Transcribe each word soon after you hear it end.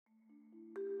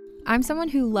I'm someone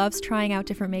who loves trying out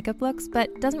different makeup looks,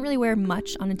 but doesn't really wear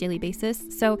much on a daily basis,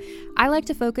 so I like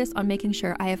to focus on making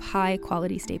sure I have high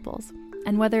quality staples.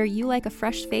 And whether you like a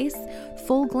fresh face,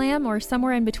 full glam, or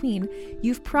somewhere in between,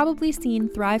 you've probably seen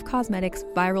Thrive Causemetics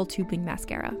Viral Tubing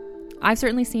Mascara. I've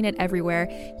certainly seen it everywhere.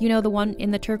 You know, the one in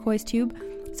the turquoise tube?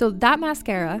 So that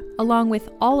mascara, along with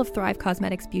all of Thrive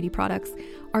Causemetics beauty products,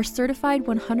 are certified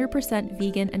 100%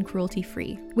 vegan and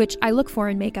cruelty-free, which I look for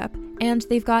in makeup, and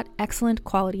they've got excellent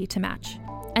quality to match.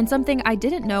 And something I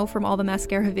didn't know from all the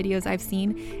mascara videos I've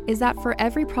seen is that for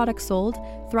every product sold,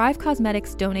 Thrive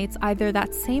Causemetics donates either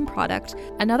that same product,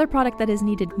 another product that is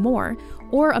needed more,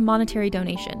 or a monetary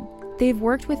donation. They've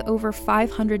worked with over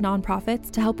 500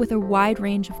 nonprofits to help with a wide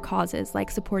range of causes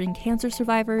like supporting cancer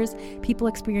survivors, people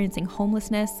experiencing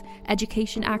homelessness,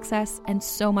 education access, and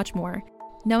so much more.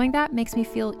 Knowing that makes me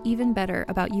feel even better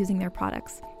about using their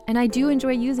products. And I do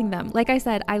enjoy using them. Like I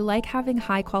said, I like having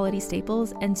high quality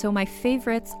staples, and so my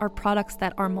favorites are products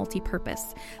that are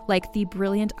multi-purpose, like the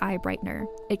Brilliant Eye Brightener.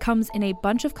 It comes in a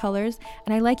bunch of colors,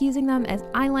 and I like using them as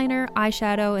eyeliner,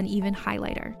 eyeshadow, and even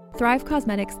highlighter. Thrive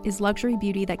Causemetics is luxury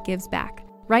beauty that gives back.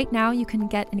 Right now, you can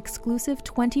get an exclusive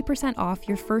 20% off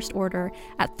your first order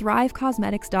at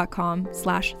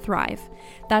thrivecausemetics.com/thrive.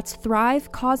 That's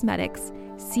Thrive Causemetics,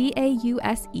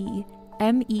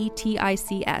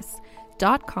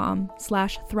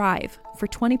 CAUSEMETICS.com/thrive for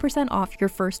 20% off your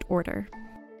first order.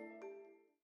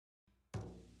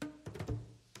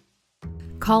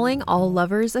 Calling all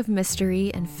lovers of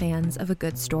mystery and fans of a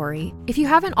good story. If you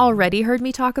haven't already heard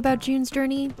me talk about June's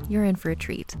Journey, you're in for a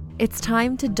treat. It's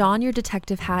time to don your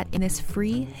detective hat in this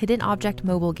free hidden object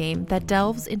mobile game that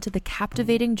delves into the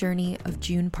captivating journey of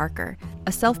June Parker,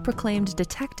 a self-proclaimed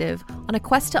detective on a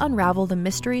quest to unravel the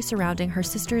mystery surrounding her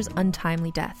sister's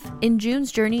untimely death. In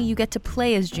June's Journey, you get to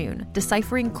play as June,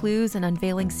 deciphering clues and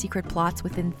unveiling secret plots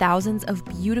within thousands of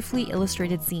beautifully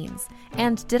illustrated scenes.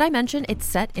 And did I mention it's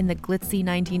set in the glitzy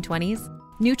 1920s?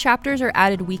 New chapters are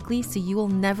added weekly, so you will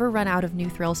never run out of new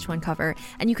thrills to uncover,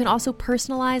 and you can also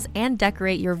personalize and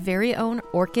decorate your very own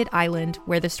Orchid Island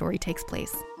where the story takes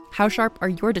place. How sharp are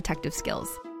your detective skills?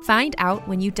 Find out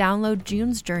when you download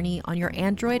June's Journey on your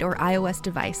Android or iOS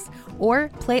device, or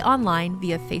play online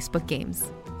via Facebook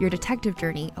Games. Your detective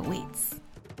journey awaits.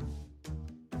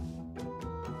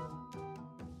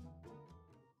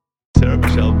 Sarah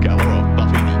Michelle Gellar of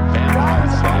Buffy the Vampire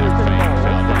Slayer fame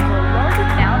found it.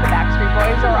 Now the Backstreet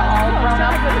Boys are all grown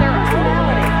up with their own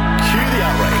reality. Cue the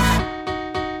outrage.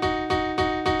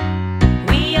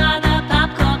 We are the pop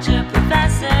culture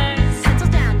professors. Settle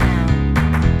down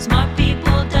now. Smart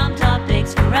people, dumb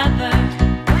topics forever.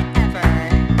 Whatever.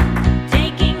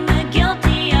 Taking the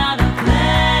guilty out of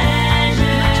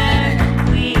pleasure.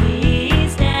 We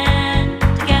stand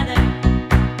together.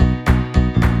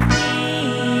 We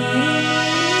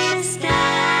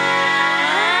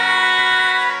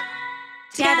stand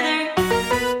together.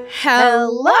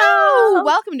 Hello!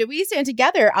 Welcome to We Stand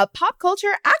Together, a pop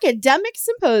culture academic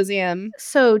symposium.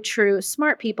 So true.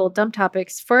 Smart people, dumb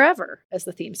topics forever, as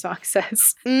the theme song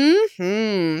says.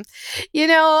 You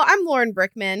know, I'm Lauren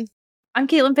Brickman, I'm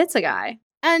Caitlin Pizzaguy.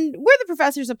 and we're the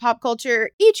professors of pop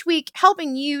culture, each week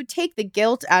helping you take the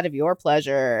guilt out of your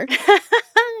pleasure.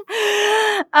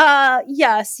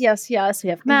 Yes. We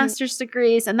have master's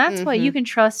degrees, and that's why you can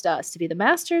trust us to be the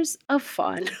masters of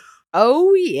fun.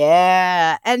 Oh,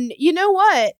 yeah. And you know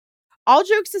what? All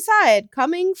jokes aside,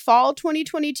 coming fall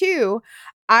 2022,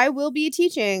 I will be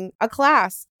teaching a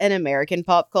class in American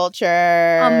pop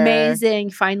culture.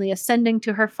 Amazing. Finally ascending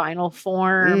to her final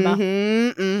form.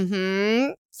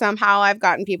 Somehow I've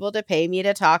gotten people to pay me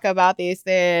to talk about these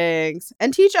things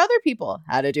and teach other people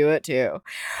how to do it too.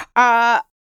 And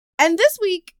this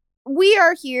week, we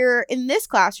are here in this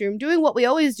classroom doing what we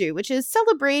always do, which is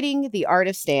celebrating the art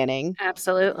of standing.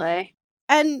 Absolutely.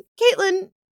 And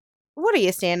Caitlin, what are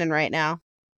you standing right now?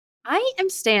 I am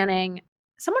standing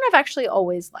someone I've actually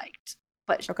always liked.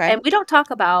 But Okay. and we don't talk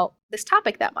about this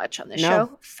topic that much on this No.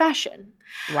 show, fashion.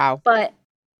 Wow. But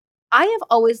I have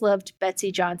always loved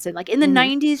Betsy Johnson. Like in the Mhm.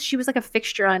 90s, she was like a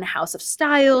fixture on House of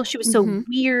Style. She was so Mhm.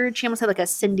 weird. She almost had like a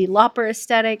Cyndi Lauper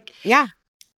aesthetic. Yeah.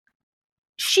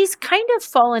 She's kind of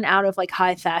fallen out of like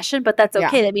high fashion, but that's Yeah.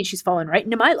 okay. That means she's fallen right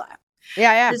into my lap.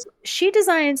 Yeah. 'Cause she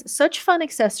designs such fun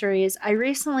accessories. I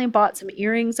recently bought some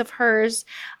earrings of hers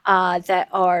that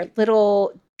are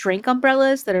little drink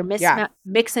umbrellas that are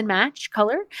mix and match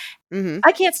color. Mm-hmm.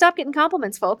 I can't stop getting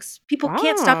compliments, folks. People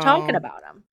can't stop talking Wow. about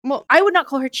them. Well, I would not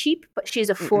call her cheap, but she's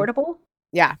affordable.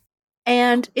 yeah.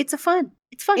 And it's fun.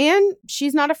 And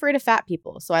she's not afraid of fat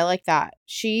people, so I like that.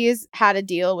 She's had a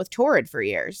deal with Torrid for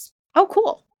years. Oh,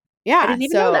 cool. Yeah. I didn't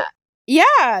even know that.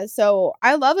 Yeah, so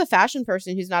I love a fashion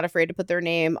person who's not afraid to put their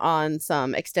name on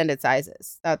some extended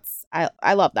sizes.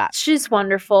 I love that. She's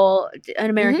wonderful, an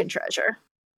American treasure.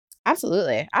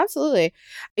 Absolutely. Absolutely.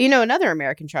 You know, another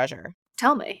American treasure,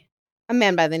 Tell me. a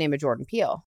man by the name of Jordan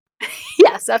Peele.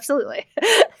 Yes, absolutely.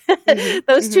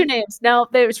 Those two names. Now,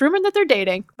 there's rumored that they're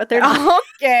dating, but they're not.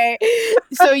 Okay.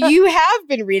 So you have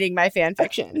been reading my fan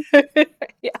fiction.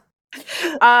 Yeah.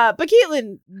 But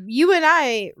Caitlin, you and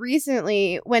I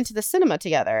recently went to the cinema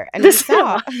together and we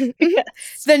saw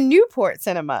the Newport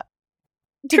Cinema,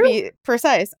 to be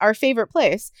precise, our favorite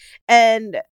place.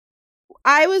 And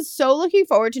I was so looking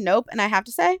forward to Nope, and I have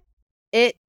to say,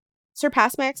 it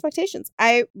surpassed my expectations.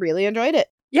 I really enjoyed it.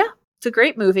 Yeah, it's a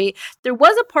great movie. There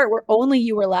was a part where only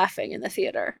you were laughing in the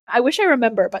theater. I wish I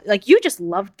remember, but like you just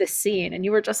loved this scene and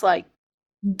you were just like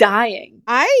dying.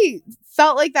 I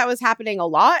felt like that was happening a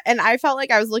lot, and I felt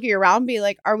like I was looking around being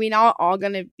like, are we not all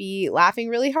going to be laughing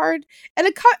really hard? And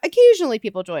occasionally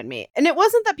people joined me, and it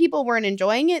wasn't that people weren't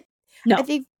enjoying it. No.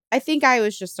 I think I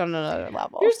was just on another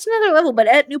level. There's another level, but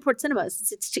at Newport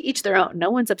Cinemas, it's to each their own. No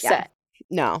one's upset.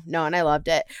 No, and I loved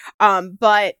it.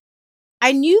 But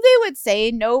I knew they would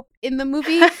say Nope in the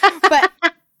movie, but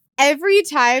every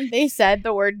time they said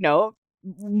the word Nope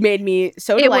made me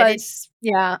so delighted.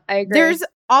 Yeah, I agree. There's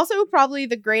also probably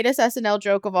the greatest SNL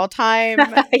joke of all time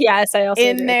yes, I also agree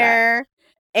in with there.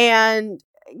 And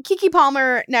Keke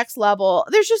Palmer, next level.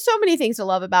 There's just so many things to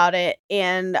love about it.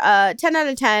 And 10 out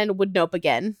of 10 would Nope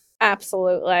again.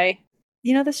 Absolutely.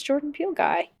 You know, this Jordan Peele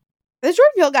guy. The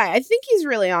Jordan Peele guy, I think he's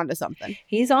really onto something.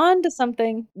 He's on to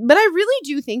something. But I really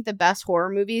do think the best horror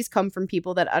movies come from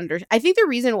people that I think the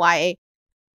reason why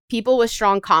people with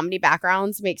strong comedy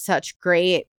backgrounds make such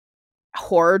great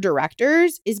horror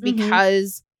directors is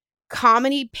because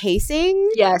comedy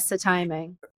pacing. Yes, the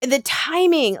timing.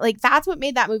 Like that's what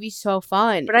made that movie so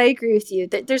fun. But I agree with you.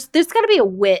 There's got to be a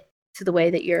wit to the way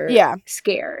that you're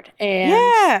scared.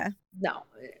 And no.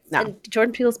 And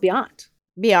Jordan Peele's beyond.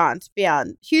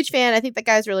 Huge fan. I think that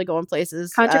guy's really going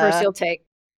places. Controversial take.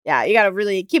 Yeah, you got to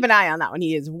really keep an eye on that one.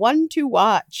 He is one to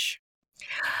watch.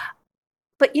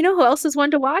 But you know who else is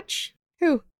one to watch?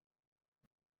 Who?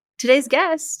 Today's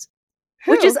guest.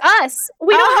 Which is us.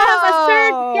 We don't have a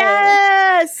third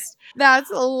guest.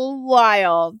 That's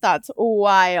wild.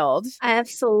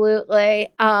 Absolutely.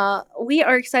 We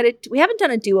are excited. We haven't done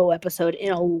a duo episode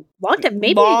in a long time.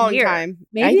 Maybe long a year. Time.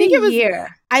 Maybe I think a it was year.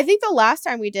 I think the last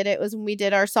time we did it was when we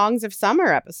did our Songs of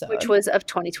Summer episode, which was of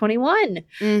 2021.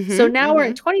 So now we're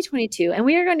in 2022, and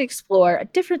we are going to explore a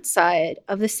different side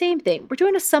of the same thing. We're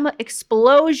doing a summer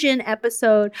explosion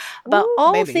episode about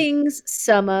all things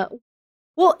summer.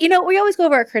 Well, you know, we always go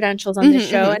over our credentials on this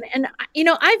show. And, you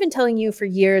know, I've been telling you for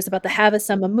years about the Have a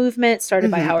Summer movement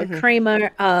started by Howard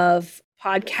Kramer of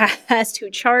Podcast Who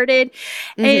Charted.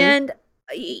 And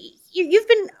you've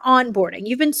been onboarding.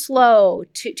 You've been slow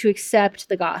to accept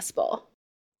the gospel.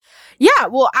 Yeah,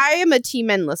 well, I am a Team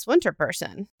Endless Winter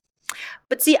person.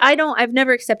 But see, I've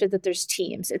never accepted that there's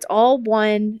teams. It's all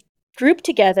one group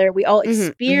together. We all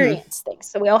experience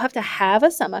things. So we all have to have a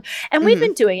summer. And we've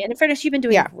been doing it. And in fairness, you've been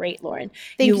doing great, Lauren.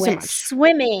 Thank you went so much.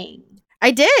 Swimming.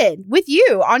 I did, with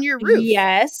you on your roof.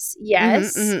 Yes.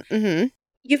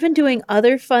 You've been doing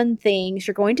other fun things.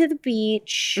 You're going to the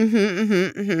beach.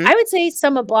 I would say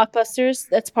some of Blockbusters,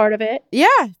 that's part of it.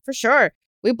 Yeah, for sure.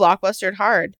 We blockbustered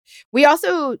hard. We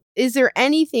also, is there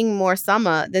anything more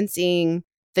summer than seeing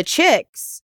the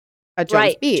chicks at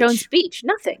Jones Beach? Jones Beach,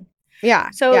 nothing.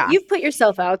 Yeah. So you've put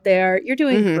yourself out there. You're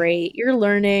doing great. You're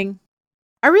learning.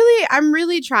 I'm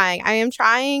really trying. I am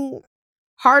trying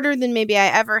harder than maybe I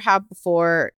ever have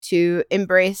before to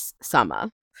embrace summer.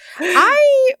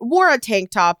 I wore a tank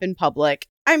top in public.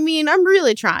 I mean, I'm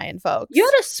really trying, folks. You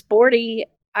had a sporty,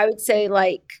 I would say,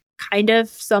 like kind of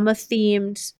summer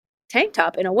themed tank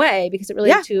top in a way because it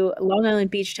related to Long Island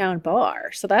Beach Town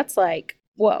Bar. So that's like,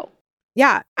 whoa.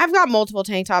 Yeah, I've got multiple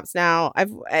tank tops now.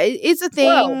 It's a thing.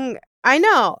 Whoa. I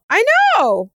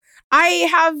know. I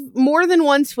have more than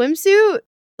one swimsuit.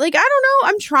 Like, I don't know.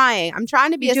 I'm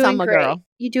trying to be a summer girl.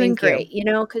 You're doing great, you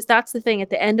know, because that's the thing. At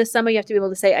the end of summer, you have to be able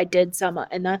to say, I did summer.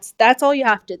 And that's all you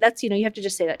have to. That's, you know, you have to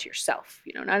just say that to yourself,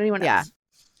 you know, not anyone else.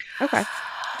 Okay.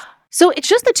 So it's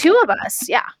just the two of us.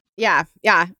 Yeah. Yeah.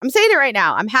 I'm saying it right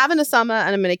now. I'm having a summer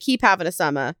and I'm going to keep having a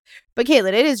summer. But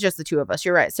Caitlin, it is just the two of us.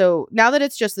 You're right. So now that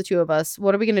it's just the two of us,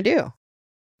 what are we going to do?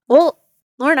 Well,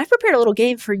 Lauren, I've prepared a little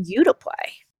game for you to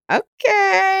play.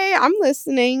 Okay. I'm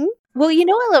listening. Well, you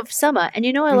know I love summer and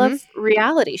you know I love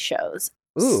reality shows.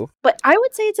 Ooh. But I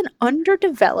would say it's an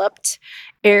underdeveloped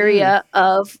area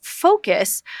of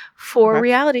focus for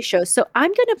reality shows. So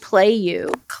I'm going to play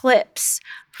you clips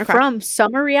from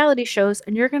summer reality shows,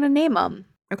 and you're going to name them.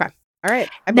 Okay. All right.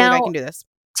 I believe I Now- can do this.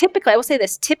 Typically, I will say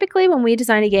this. Typically, when we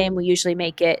design a game, we usually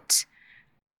make it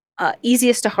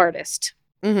easiest to hardest.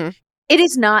 Mm-hmm. It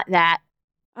is not that.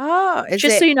 Oh,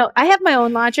 Just so you know, I have my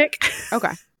own logic.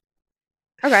 Okay.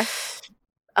 Okay.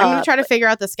 I'm going to try to figure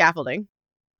out the scaffolding.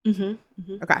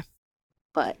 Okay.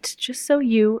 But just so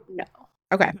you know.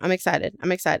 Okay. I'm excited.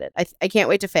 I can't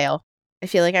wait to fail. I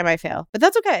feel like I might fail, but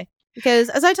that's okay. Because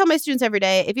as I tell my students every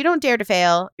day, if you don't dare to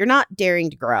fail, you're not daring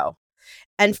to grow.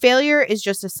 And failure is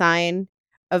just a sign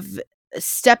of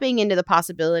stepping into the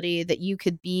possibility that you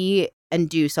could be and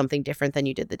do something different than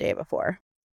you did the day before.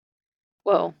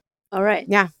 Whoa. All right.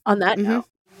 Yeah. On that note.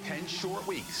 10 short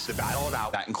weeks to battle it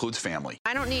out. That includes family.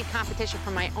 I don't need competition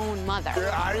from my own mother. You're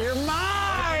out of your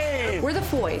mind! We're the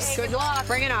Foys. Good luck.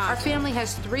 Bring it on. Our family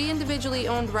has 3 individually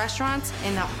owned restaurants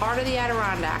in the heart of the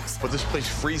Adirondacks. But this place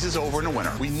freezes over in the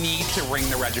winter. We need to ring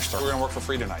the register. We're gonna work for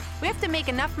free tonight. We have to make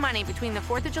enough money between the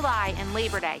 4th of July and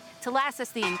Labor Day to last us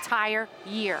the entire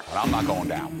year. But I'm not going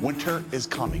down. Winter is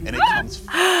coming, and it comes.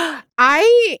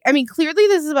 I mean, clearly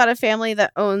this is about a family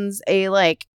that owns a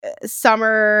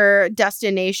summer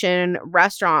destination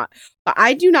restaurant, but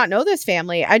I do not know this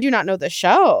family. I do not know the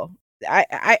show.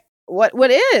 What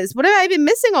have I been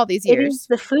missing all these It years? is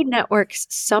the Food Network's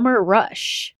Summer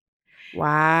Rush.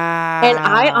 Wow. And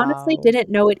I honestly didn't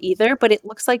know it either, but it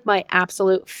looks like my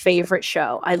absolute favorite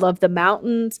show. I love the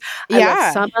mountains. I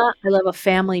love summer. I love a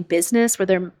family business where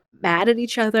they're mad at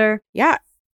each other. Yeah.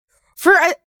 For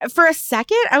a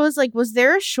second, I was like, was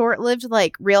there a short-lived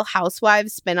Real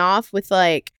Housewives spinoff with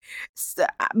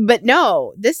but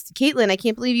no, Caitlin, I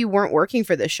can't believe you weren't working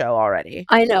for this show already.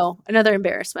 I know. Another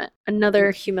embarrassment.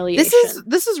 Another humiliation.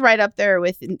 This is right up there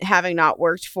with having not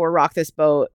worked for Rock This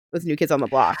Boat with New Kids on the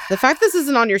Block. The fact this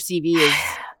isn't on your CV is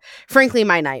frankly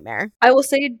my nightmare. I will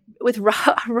say with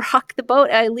Rock the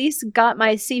Boat, I at least got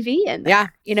my CV in there. Yeah.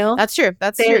 You know? That's true.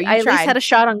 That's true. I at least had a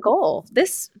shot on goal.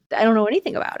 This, I don't know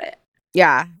anything about it.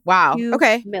 Yeah. Wow.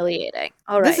 Okay. Humiliating.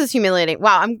 All right. This is humiliating.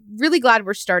 Wow. I'm really glad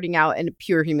we're starting out in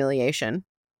pure humiliation.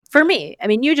 For me. I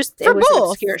mean, it was an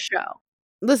obscure show.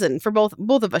 Listen, for both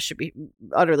of us should be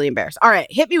utterly embarrassed. All right.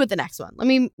 Hit me with the next one.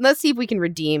 Let's see if we can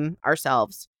redeem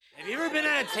ourselves. Have you ever been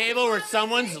at a table where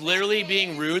someone's literally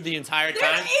being rude the entire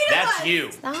time? That's you.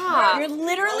 Stop. You're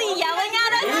literally yelling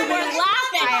at us and we're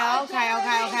laughing. Okay.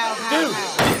 Dude.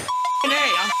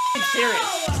 Hey, I'm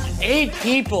serious. 8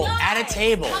 people at a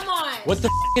table. Come on. What the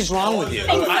is wrong with you?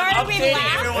 I'm I'm updating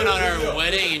everyone on our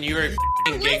wedding and you were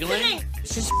giggling.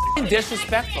 It's just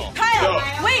disrespectful. Kyle,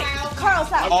 wait. Carl,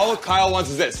 stop. All Kyle wants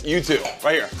is this. You two.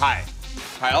 Right here. Hi.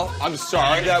 Kyle, I'm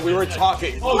sorry that we were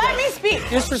talking. Let me speak.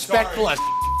 Disrespectful as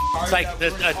it's like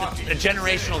a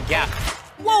generational gap.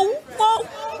 Whoa.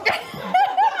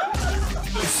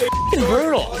 It's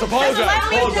brutal. Apologize. Let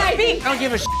me speak. I don't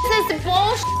give a shit. This is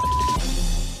bullshit.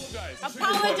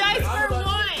 Apologize for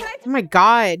one. Oh my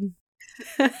God.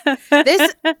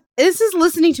 This is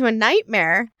listening to a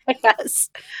nightmare. Yes.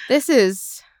 This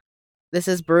is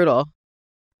brutal.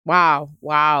 Wow.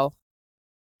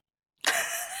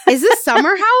 Is this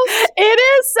Summer House? It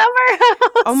is Summer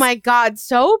House. Oh my God,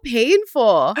 so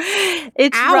painful.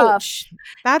 It's Ouch. rough.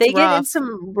 That's They get in rough.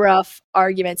 some rough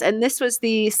arguments. And this was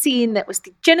the scene that was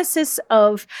the genesis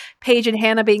of Paige and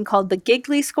Hannah being called the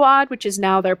Giggly Squad, which is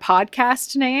now their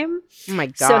podcast name. Oh my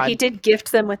God. So he did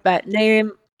gift them with that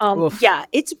name. Oof. Yeah,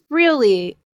 it's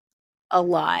really a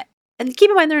lot. And keep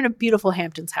in mind, they're in a beautiful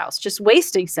Hamptons house, just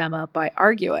wasting Sema by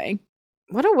arguing.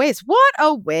 What a waste. What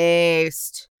a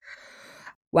waste.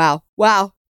 Wow.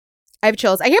 I have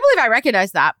chills. I can't believe I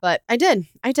recognized that, but I did.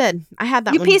 I had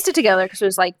that You one. pieced it together because it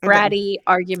was like Okay. bratty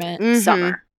argument Mhm.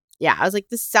 summer. Yeah, I was like,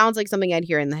 this sounds like something I'd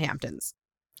hear in the Hamptons.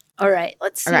 All right,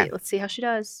 let's see. Okay. Let's see how she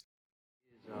does.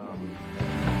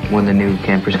 When the new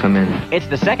campers come in. It's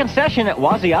the second session at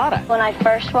Waziata. When I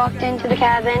first walked into the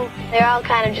cabin, they're all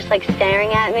kind of just like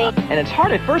staring at me. And it's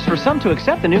hard at first for some to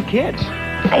accept the new kids.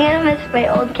 I kind of miss my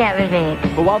old cabin mates.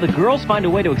 But while the girls find a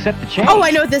way to accept the change, Oh,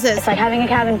 I know what this is. It's like having a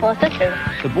cabin full of sisters.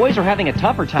 the boys are having a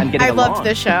tougher time getting I along. loved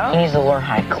this show. Needs to learn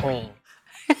how to clean.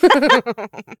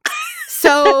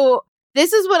 So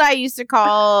this is what I used to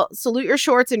call Salute Your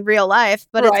Shorts in real life,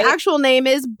 but Right. its actual name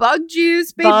is Bug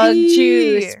Juice, baby. Bug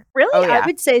Juice. Really? Oh, yeah. I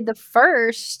would say the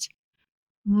first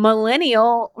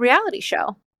millennial reality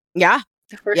show. Yeah.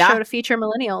 The first Yeah. show to feature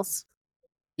millennials.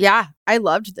 Yeah. I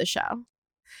loved the show.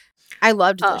 I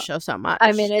loved Oh, the show so much.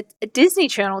 I mean, it's a Disney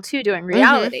Channel too doing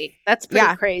reality. That's pretty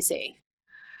Yeah. crazy.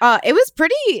 it was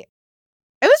pretty. It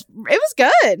was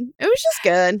good. It was just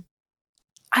good.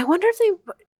 I wonder if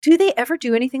they ever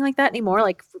do anything like that anymore,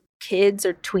 like for kids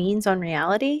or tweens on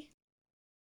reality?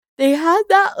 They had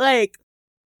that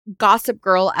Gossip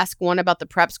Girl-esque one about the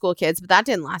prep school kids, but that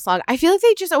didn't last long. I feel like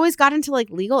they just always got into like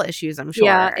legal issues, I'm sure.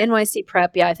 Yeah, NYC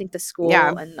prep. Yeah, I think the school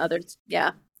and others.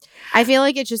 Yeah. I feel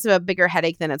like it's just a bigger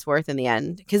headache than it's worth in the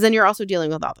end, because then you're also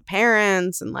dealing with all the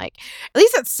parents, and like, at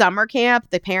least at summer camp,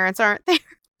 the parents aren't there.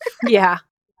 Yeah.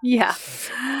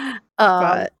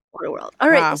 What a world. All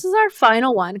right, this is our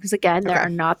final one, because again, there are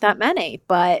not that many,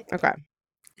 but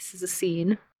this is a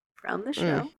scene from the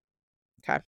show.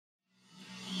 Okay.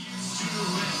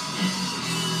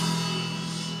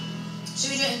 Should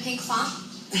we do it in pink font?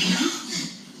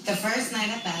 The first night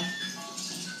at bed,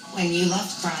 when you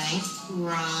left crying,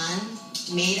 Ron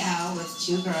made out with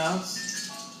 2 girls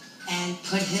and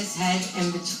put his head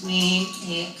in between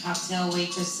a cocktail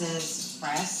waitress's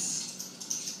breasts.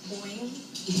 Boing.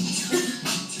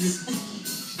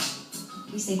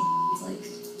 We say it's like,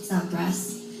 it's not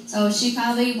breasts. So she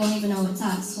probably won't even know it's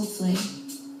us, hopefully.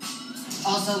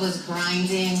 Also was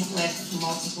grinding with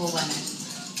multiple women.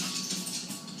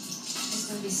 It's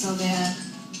gonna be so bad.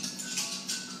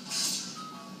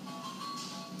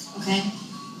 Okay?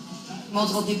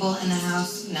 Multiple people in the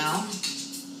house, no.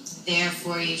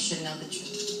 Therefore, you should know the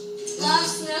truth. Love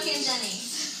Snook and Jenny.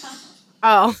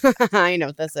 Oh, I know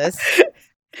what this is.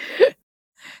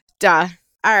 Duh.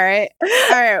 All right.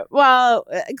 Well,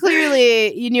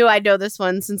 clearly you knew I'd know this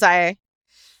one since I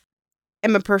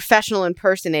am a professional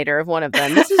impersonator of one of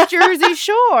them. This is Jersey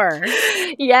Shore.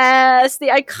 Yes, the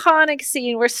iconic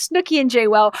scene where Snooki and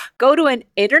Jaywell go to an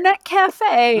internet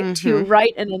cafe to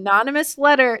write an anonymous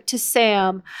letter to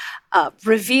Sam,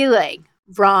 revealing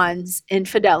Ron's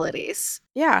infidelities.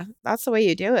 Yeah, that's the way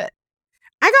you do it.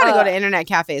 I gotta go to internet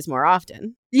cafes more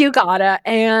often. You gotta.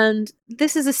 And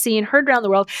this is a scene heard around the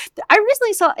world. I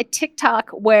recently saw a TikTok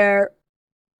where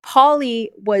Pauly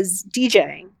was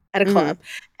DJing at a club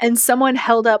and someone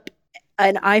held up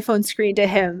an iPhone screen to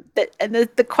him and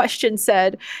the question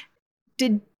said,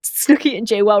 did Snooki and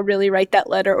Jaywell really write that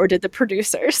letter, or did the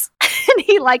producers? And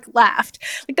he like laughed.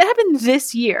 Like, that happened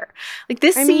this year. Like,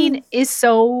 this scene is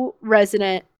so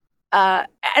resonant.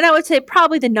 And I would say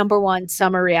probably the #1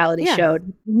 summer reality show.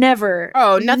 Never.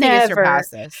 Oh, nothing can surpass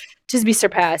this. To be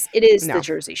surpassed. It is the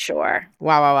Jersey Shore.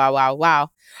 Wow.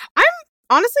 I'm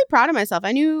honestly proud of myself.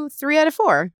 I knew 3 out of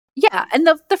 4. Yeah, and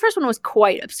the first one was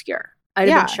quite obscure. I'd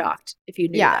have been shocked if you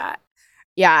knew that.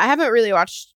 Yeah, I haven't really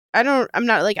watched. I'm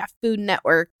not like a Food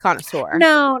Network connoisseur.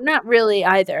 No, not really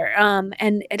either.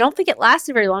 And I don't think it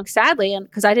lasted very long, sadly, and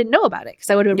because I didn't know about it, because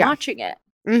I would have been watching it.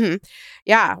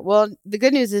 Yeah. Well, the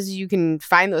good news is you can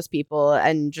find those people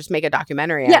and just make a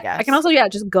documentary. Yeah, I guess I can also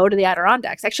just go to the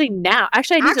Adirondacks. I need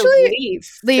to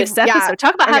leave this episode. Yeah.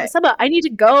 Talk about having some. I need to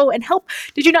go and help.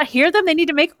 Did you not hear them? They need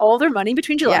to make all their money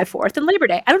between July 4th and Labor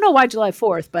Day. I don't know why July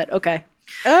 4th, but okay.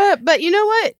 But you know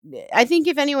what? I think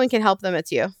if anyone can help them,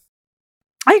 it's you.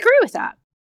 I agree with that.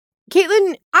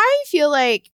 Caitlin, I feel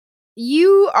like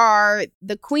you are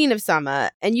the queen of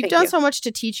summer, and you've done so much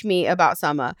to teach me about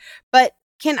summer. But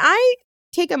can I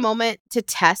take a moment to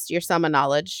test your summer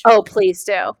knowledge? Oh, please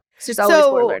do. There's always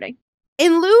more learning.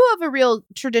 In lieu of a real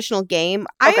traditional game,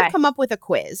 I have come up with a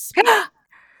quiz.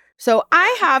 So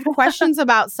I have questions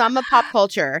about summer pop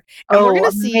culture, and we're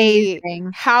going to see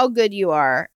how good you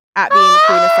are at being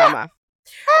queen of summer.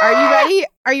 Are you ready?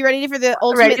 Are you ready for the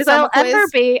ultimate summer quiz? I'll ever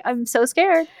be. I'm so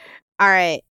scared. All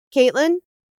right. Caitlin,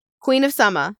 queen of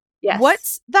summer. Yes.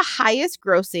 What's the highest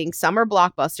grossing summer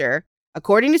blockbuster,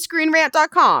 according to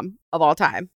ScreenRant.com, of all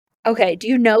time? Okay. Do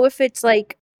you know if it's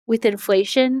like with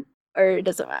inflation, or it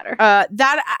doesn't matter?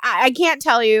 That I can't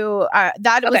tell you.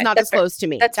 That was not disclosed to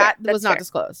me. That was not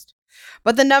disclosed.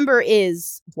 But the number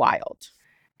is wild.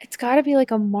 It's got to be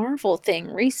like a Marvel thing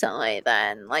recently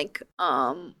then. Like,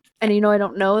 and I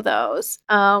don't know those.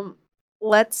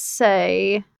 Let's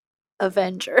say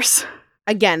Avengers.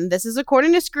 Again, this is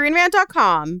according to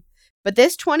ScreenRant.com, but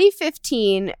this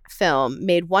 2015 film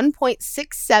made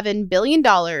 $1.67 billion,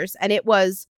 and it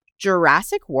was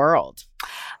Jurassic World.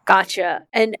 Gotcha.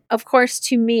 And of course,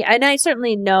 to me, and I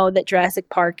certainly know that Jurassic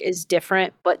Park is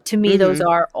different, but to me, those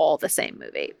are all the same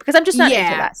movie, because I'm just not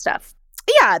into that stuff.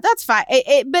 Yeah, that's fine.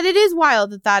 But it is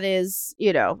wild that is,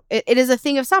 it is a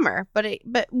thing of summer, but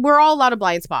we're all allowed a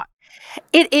blind spot.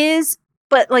 It is,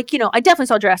 but I definitely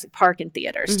saw Jurassic Park in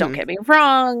theaters. Don't get me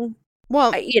wrong.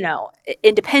 Well,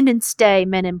 Independence Day,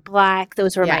 Men in Black,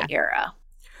 those were my era.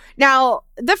 Now,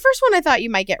 the first one I thought you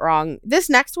might get wrong. This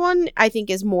next one I think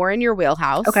is more in your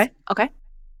wheelhouse. Okay.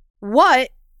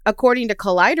 What, according to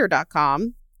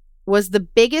Collider.com, was the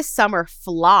biggest summer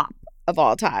flop of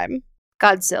all time?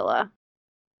 Godzilla.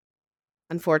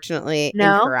 Unfortunately,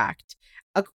 incorrect.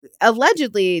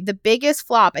 Allegedly, the biggest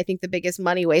flop, I think the biggest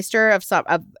money waster of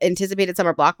anticipated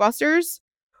summer blockbusters,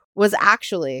 was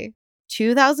actually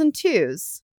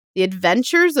 2002's The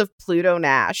Adventures of Pluto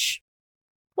Nash.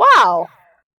 Wow.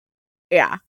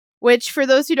 Yeah. Which, for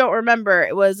those who don't remember,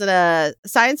 it was a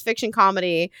science fiction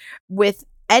comedy with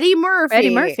Eddie Murphy.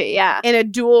 Eddie Murphy, yeah. In a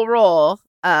dual role.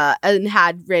 And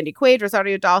had Randy Quaid,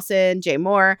 Rosario Dawson, Jay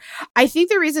Moore. I think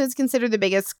the reason it's considered the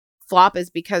biggest flop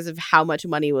is because of how much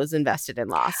money was invested in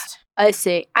Lost. I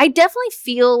see. I definitely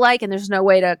feel like, and there's no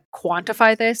way to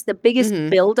quantify this, the biggest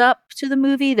build-up to the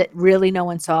movie that really no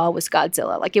one saw was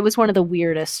Godzilla. Like, it was one of the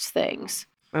weirdest things.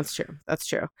 That's true. That's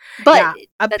true. But yeah,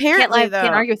 apparently,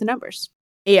 can't argue with the numbers.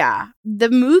 Yeah. The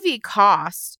movie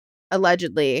cost,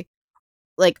 allegedly,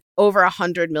 like over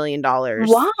 $100 million.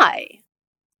 Why?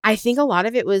 I think a lot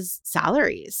of it was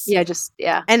salaries.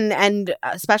 Yeah. And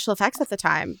special effects at the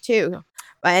time too.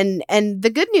 And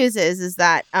the good news is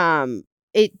that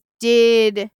it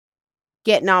did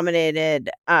get nominated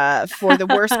for the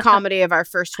worst comedy of our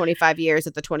first 25 years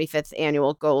at the 25th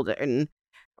annual Golden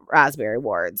Raspberry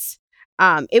Awards.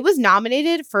 It was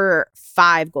nominated for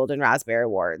 5 Golden Raspberry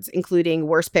Awards, including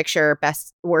Worst Picture,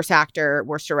 Worst Actor,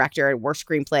 Worst Director, and Worst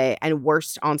Screenplay, and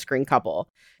Worst On-Screen Couple.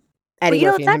 Eddie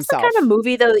Murphy that's himself. The kind of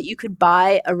movie, though, that you could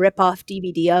buy a rip-off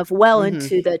DVD of well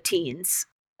into the teens.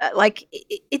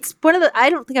 It's one of the, I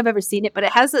don't think I've ever seen it, but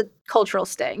it has a cultural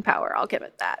staying power. I'll give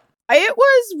it that. It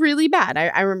was really bad.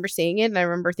 I remember seeing it, and I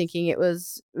remember thinking it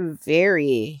was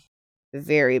very,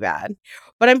 very bad.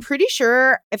 But I'm pretty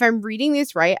sure, if I'm reading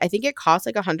this right, I think it cost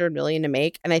like $100 million to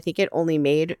make, and I think it only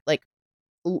made like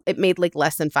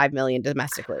less than $5 million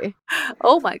domestically.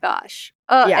 Oh my gosh.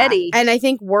 Yeah. Eddie. And I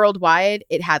think worldwide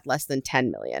it had less than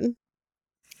 10 million.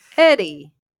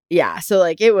 Eddie. Yeah, so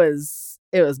like it was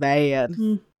bad.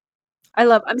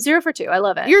 I'm 0 for 2. I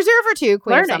love it. You're 0 for 2,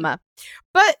 Queen of Summer.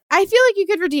 But I feel like you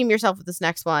could redeem yourself with this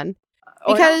next one.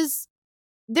 Because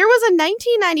there was a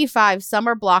 1995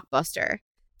 summer blockbuster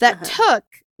that took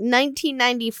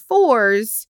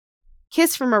 1994's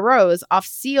Kiss from a Rose off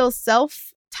Seal's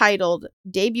self-titled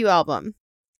debut album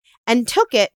and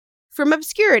took it from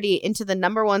obscurity into the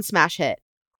 #1 smash hit.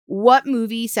 What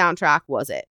movie soundtrack was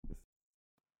it?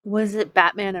 Was it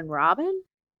Batman and Robin?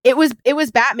 It was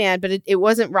Batman, but it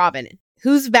wasn't Robin.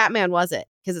 Whose Batman was it?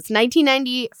 Because it's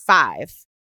 1995.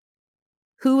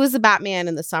 Who was the Batman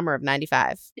in the summer of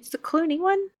 95? It's the Clooney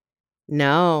one?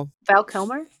 No. Val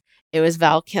Kilmer? It was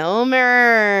Val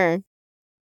Kilmer.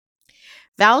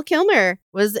 Val Kilmer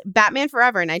was Batman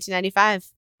Forever in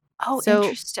 1995. Oh, so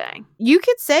interesting. You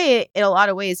could say in a lot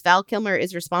of ways, Val Kilmer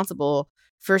is responsible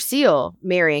for Seal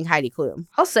marrying Heidi Klum.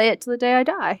 I'll say it to the day I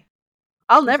die.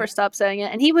 I'll never stop saying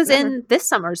it. And he was in this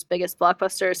summer's biggest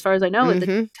blockbuster, as far as I know, with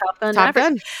the Top Gun. Top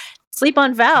Gun. Sleep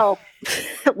on Val.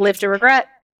 Live to regret.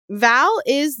 Val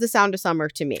is the sound of summer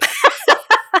to me.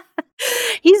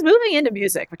 He's moving into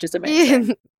music, which is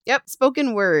amazing. Yep,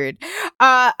 spoken word.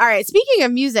 All right, speaking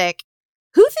of music,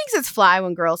 who thinks it's fly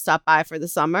when girls stop by for the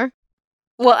summer?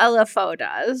 Well, LFO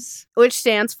does. Which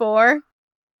stands for?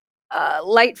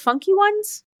 Light Funky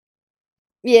Ones?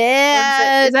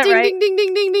 Yeah. Is that ding, right? Ding, ding,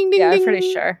 ding, ding, ding, yeah, ding. I'm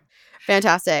pretty sure.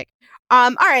 Fantastic.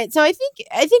 All right, so I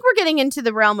think we're getting into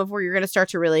the realm of where you're going to start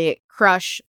to really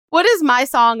crush. What is my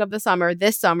song of the summer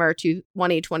this summer to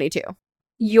 2022?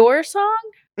 Your song?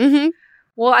 Mm-hmm.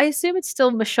 Well, I assume it's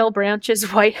still Michelle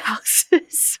Branch's White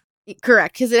Houses.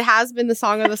 Correct, because it has been the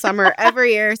song of the summer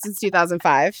every year since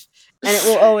 2005, and it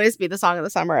will always be the song of the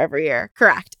summer every year.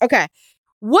 Correct. Okay.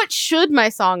 What should my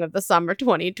song of the summer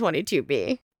 2022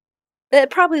 be?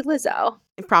 Probably Lizzo.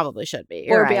 It probably should be.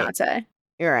 Or right. Beyonce.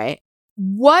 You're right.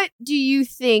 What do you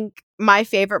think my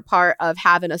favorite part of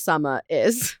having a summer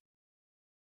is?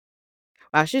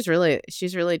 Wow, she's really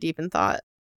deep in thought.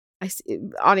 I see,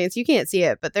 audience, you can't see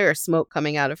it, but there is smoke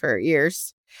coming out of her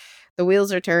ears. The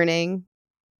wheels are turning.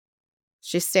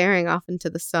 She's staring off into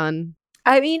the sun.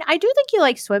 I mean, I do think you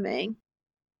like swimming,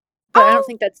 but I don't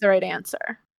think that's the right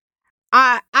answer.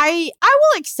 I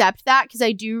will accept that because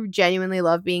I do genuinely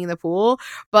love being in the pool,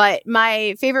 but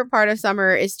my favorite part of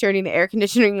summer is turning the air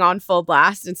conditioning on full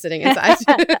blast and sitting inside.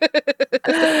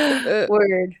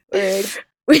 Word.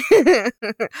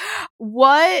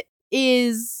 What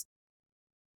is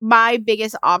my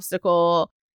biggest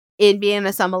obstacle in being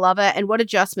a summer lover, and what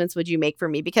adjustments would you make for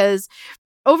me? Because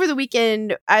over the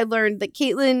weekend, I learned that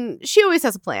Caitlin, she always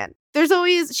has a plan. She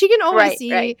can always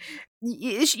see. Right.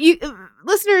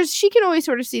 Listeners, she can always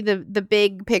sort of see the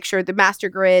big picture, the master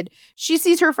grid. She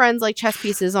sees her friends like chess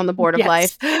pieces on the board of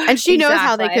life, and she knows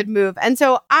how they could move. And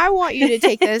so I want you to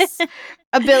take this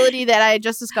ability that I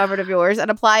just discovered of yours and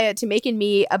apply it to making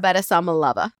me a better summer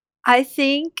lover. I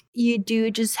think you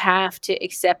do just have to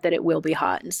accept that it will be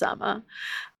hot in summer.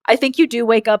 I think you do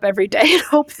wake up every day and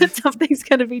hope that something's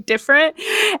going to be different.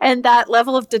 And that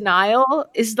level of denial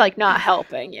is like not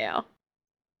helping you.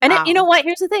 And you know what?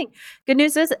 Here's the thing. Good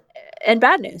news is, and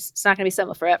bad news, it's not going to be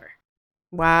summer forever.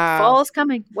 Wow. Fall is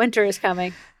coming. Winter is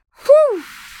coming. Whew.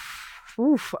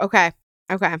 Oof. Okay.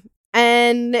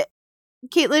 And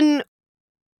Caitlin,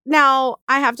 now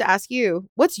I have to ask you,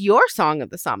 what's your song of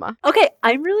the summer? Okay.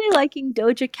 I'm really liking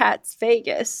Doja Cat's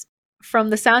Vegas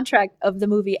from the soundtrack of the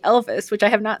movie Elvis, which I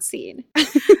have not seen.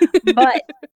 But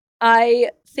I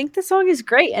think the song is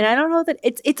great. And I don't know that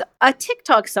it's a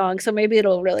TikTok song, so maybe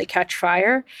it'll really catch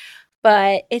fire.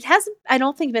 But it hasn't, I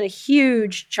don't think, been a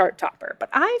huge chart topper. But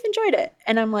I've enjoyed it.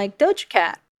 And I'm like, Doja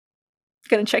Cat,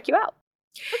 gonna check you out.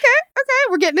 Okay.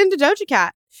 We're getting into Doja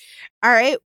Cat. All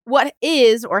right. What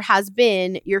is or has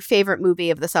been your favorite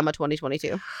movie of the summer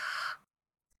 2022?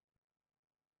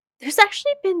 There's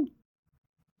actually been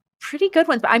pretty good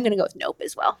ones, but I'm going to go with Nope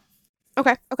as well.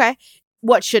 Okay.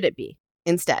 What should it be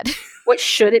instead? What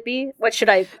should it be? What should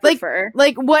I prefer?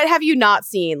 Like what have you not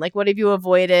seen? Like, what have you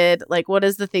avoided? Like, what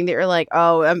is the thing that you're like,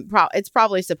 oh, it's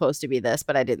probably supposed to be this,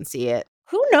 but I didn't see it?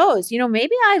 Who knows?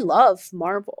 Maybe I love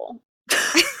Marvel.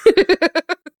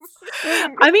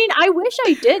 I mean, I wish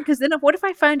I did, because then what if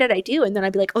I find out I do, and then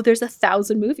I'd be like, oh, there's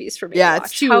 1,000 movies for me to watch.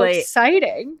 It's too How late.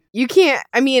 Exciting. You can't,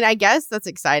 I mean, I guess that's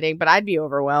exciting, but I'd be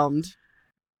overwhelmed.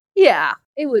 Yeah,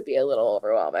 it would be a little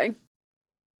overwhelming.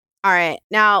 All right.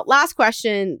 Now, last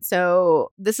question.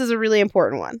 So this is a really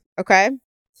important one. Okay.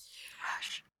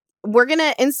 We're going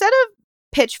to, instead of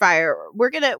pitch fire, we're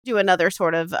going to do another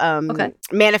sort of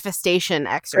manifestation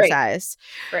exercise.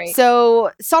 Great.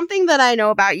 So something that I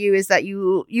know about you is that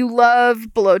you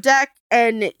love Below Deck,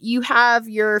 and you have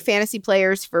your fantasy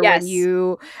players for when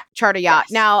you chart a yacht.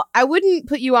 Now, I wouldn't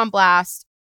put you on blast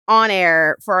on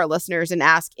air for our listeners and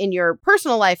ask in your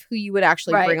personal life who you would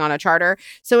actually bring on a charter.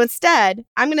 So instead,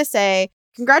 I'm going to say,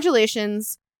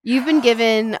 congratulations. You've been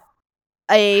given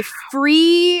a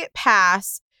free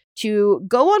pass to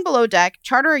go on Below Deck,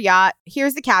 charter a yacht.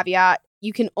 Here's the caveat.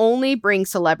 You can only bring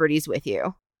celebrities with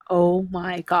you. Oh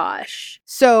my gosh.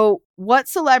 So what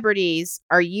celebrities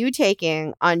are you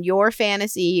taking on your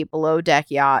fantasy Below Deck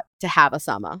yacht to have a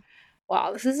summer?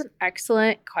 Wow, this is an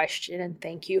excellent question, and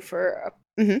thank you for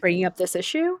bringing up this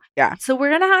issue. Yeah. So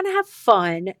we're going to have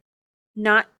fun,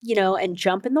 not, and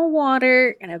jump in the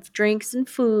water and have drinks and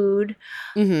food.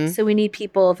 So we need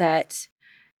people that,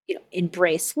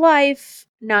 embrace life,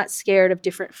 not scared of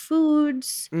different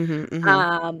foods. And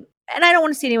I don't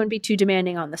want to see anyone be too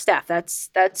demanding on the staff.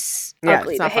 That's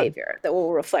ugly behavior that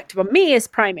will reflect. But me as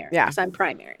primary, because I'm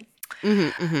primary.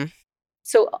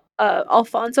 So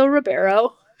Alfonso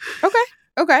Ribeiro.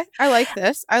 Okay. I like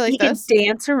this. He can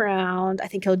dance around. I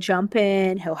think he'll jump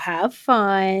in. He'll have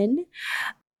fun.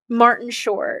 Martin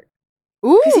Short.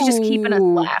 Ooh. Because he's just keeping us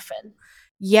laughing.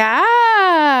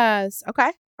 Yes.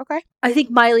 Okay. I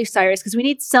think Miley Cyrus, because we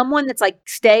need someone that's like,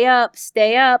 stay up.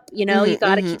 You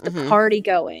got to keep the party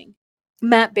going.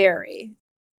 Matt Berry.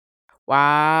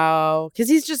 Wow. Because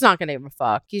he's just not going to give a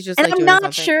fuck. He's just I'm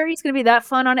not sure he's going to be that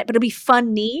fun on it, but it'll be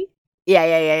funny.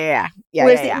 Yeah.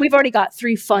 We've already got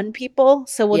 3 fun people,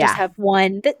 so we'll just have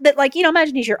one that like,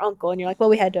 imagine he's your uncle and you're like, well,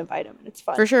 we had to invite him and it's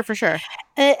fun. For sure.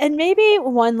 And maybe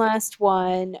one last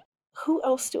one. Who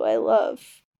else do I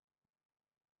love?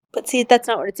 But see, that's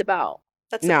not what it's about.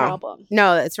 That's the problem.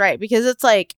 No, that's right. Because it's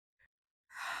like,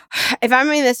 if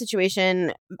I'm in this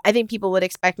situation, I think people would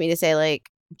expect me to say like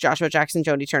Joshua Jackson,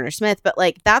 Jodie Turner-Smith, but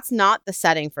like that's not the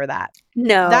setting for that.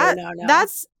 No.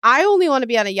 That's I only want to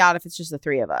be on a yacht if it's just the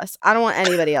 3 of us. I don't want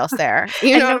anybody else there.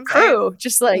 You know, no crew.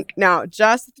 Just like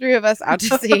just the 3 of us out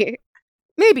to sea.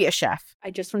 Maybe a chef. I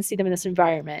just want to see them in this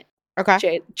environment.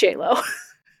 Okay. J-Lo.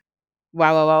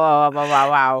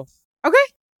 Wow. Okay.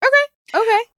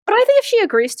 But I think if she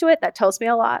agrees to it, that tells me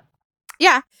a lot.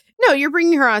 Yeah. No, you're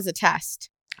bringing her on as a test.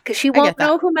 Because she won't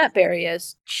know who Matt Berry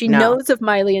is. She knows of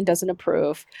Miley and doesn't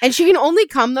approve. And she can only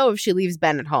come, though, if she leaves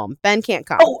Ben at home. Ben can't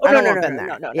come. Oh, I don't no, want Ben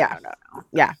there. No.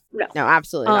 Yeah. No,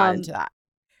 absolutely not into that.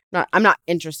 I'm not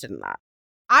interested in that.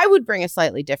 I would bring a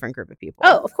slightly different group of people.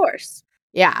 Oh, of course.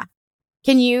 Yeah.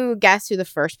 Can you guess who the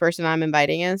first person I'm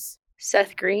inviting is?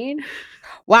 Seth Green.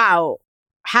 Wow.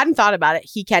 Hadn't thought about it.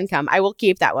 He can come. I will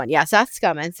keep that one. Yeah, Seth's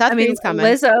coming. Green's coming.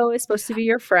 Lizzo is supposed to be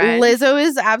your friend. Lizzo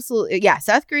is absolutely... Yeah,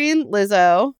 Seth Green,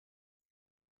 Lizzo.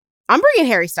 I'm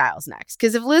bringing Harry Styles next.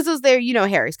 Because if Lizzo's there,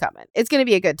 Harry's coming. It's going to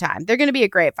be a good time. They're going to be a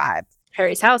great vibe.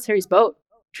 Harry's house, Harry's boat.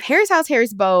 Harry's house,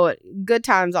 Harry's boat. Good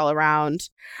times all around.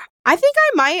 I think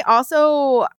I might have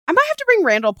to bring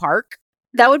Randall Park.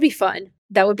 That would be fun.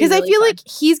 That would be because really I feel fun. like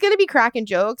he's gonna be cracking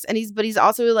jokes, and he's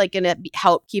also like gonna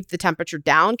help keep the temperature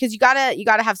down, because you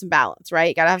gotta have some balance, right?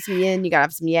 You gotta have some yin, you gotta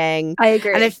have some yang. I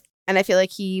agree. And I feel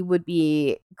like he would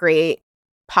be great,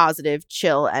 positive,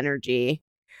 chill energy.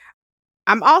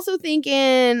 I'm also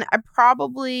thinking I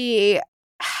probably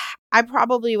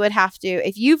would have to,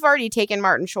 if you've already taken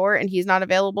Martin Short and he's not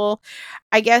available,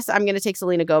 I guess I'm gonna take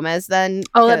Selena Gomez then.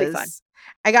 Oh, that'd be fun.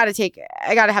 I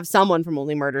gotta have someone from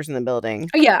Only Murders in the Building.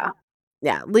 Yeah.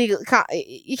 Yeah,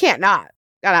 you can't not.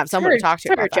 Gotta have someone to talk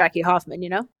to about that. Jackie Hoffman, you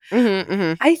know? Mm-hmm,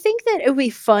 mm-hmm. I think that it would be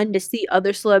fun to see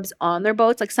other celebs on their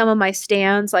boats. Like some of my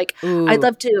stands, like I'd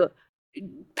love to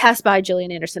pass by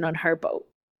Gillian Anderson on her boat.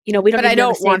 You know, we don't. But I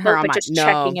don't want her on but just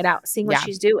checking it out, seeing what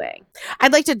she's doing.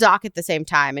 I'd like to dock at the same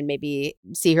time and maybe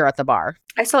see her at the bar.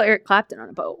 I saw Eric Clapton on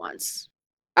a boat once.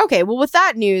 Okay, well, with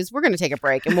that news, we're going to take a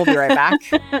break and we'll be right back.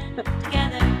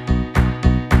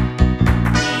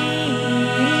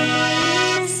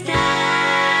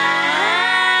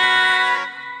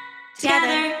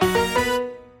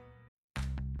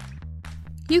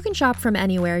 You can shop from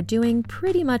anywhere doing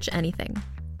pretty much anything.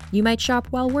 You might shop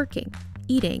while working,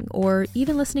 eating, or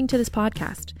even listening to this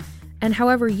podcast. And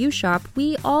however you shop,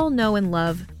 we all know and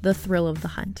love the thrill of the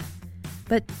hunt.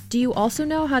 But do you also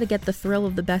know how to get the thrill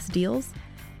of the best deals?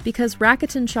 Because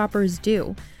Rakuten shoppers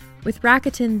do. With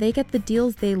Rakuten, they get the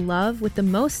deals they love with the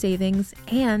most savings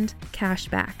and cash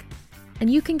back. And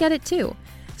you can get it too.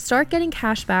 Start getting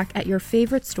cash back at your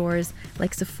favorite stores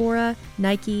like Sephora,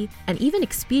 Nike, and even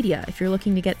Expedia if you're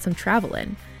looking to get some travel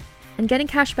in. And getting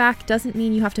cash back doesn't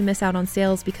mean you have to miss out on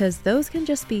sales, because those can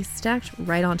just be stacked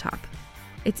right on top.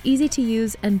 It's easy to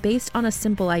use and based on a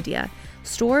simple idea.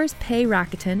 Stores pay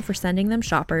Rakuten for sending them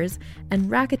shoppers,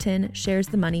 and Rakuten shares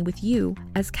the money with you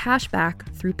as cash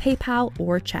back through PayPal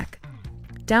or check.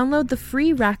 Download the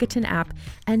free Rakuten app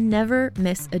and never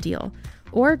miss a deal.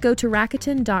 Or go to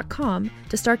Rakuten.com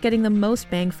to start getting the most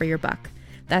bang for your buck.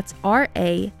 That's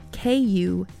Rakuten.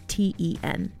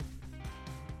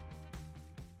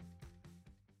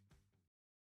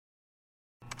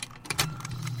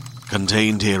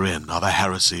 Contained herein are the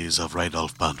heresies of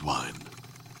Radolf Burntwine,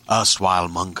 erstwhile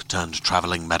monk turned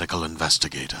traveling medical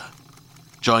investigator.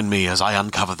 Join me as I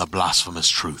uncover the blasphemous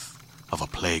truth of a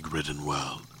plague-ridden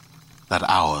world, that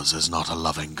ours is not a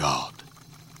loving God,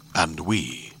 and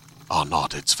we are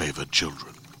not its favored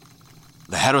children.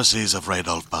 The Heresies of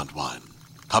Radolf Burntwine,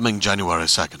 coming January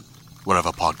 2nd,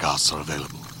 wherever podcasts are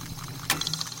available.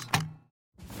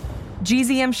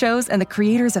 GZM Shows and the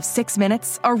creators of 6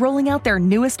 Minutes are rolling out their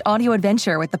newest audio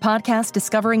adventure with the podcast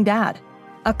Discovering Dad.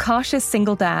 A cautious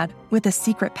single dad with a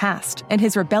secret past and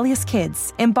his rebellious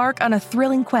kids embark on a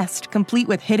thrilling quest complete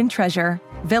with hidden treasure,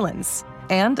 villains,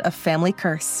 and a family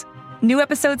curse. New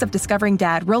episodes of Discovering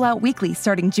Dad roll out weekly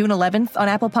starting June 11th on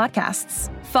Apple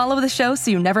Podcasts. Follow the show so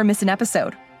you never miss an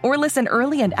episode, or listen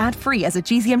early and ad-free as a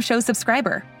GZM Show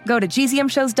subscriber. Go to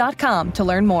gzmshows.com to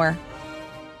learn more.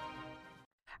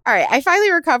 All right, I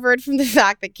finally recovered from the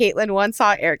fact that Caitlin once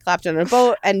saw Eric Clapton on a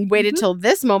boat and waited till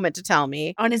this moment to tell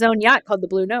me. On his own yacht called the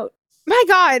Blue Note. My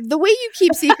God, the way you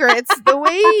keep secrets, the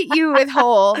way you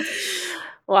withhold.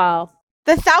 Wow.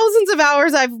 The thousands of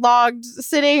hours I've logged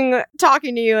sitting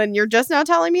talking to you, and you're just now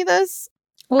telling me this?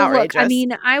 Well, Outrageous. look, I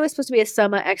mean, I was supposed to be a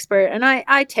Summa expert, and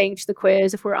I tanked the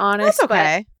quiz, if we're honest. That's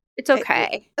okay. It's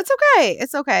okay. It's okay.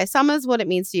 It's okay. Summa is what it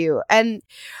means to you. And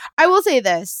I will say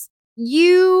this.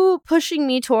 You pushing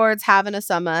me towards having a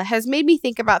Summa has made me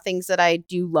think about things that I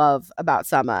do love about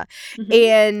Summa. Mm-hmm.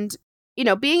 And, you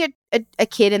know, being a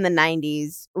kid in the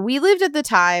 90s, we lived at the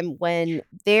time when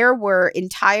there were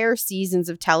entire seasons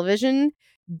of television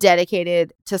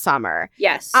dedicated to summer.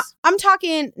 Yes. I'm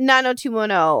talking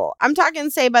 90210. I'm talking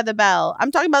Saved by the Bell.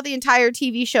 I'm talking about the entire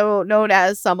TV show known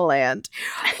as Summerland.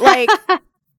 Like,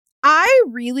 I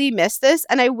really miss this,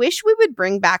 and I wish we would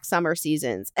bring back summer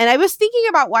seasons. And I was thinking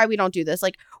about why we don't do this.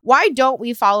 Like, why don't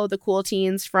we follow the cool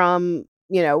teens from,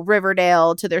 you know,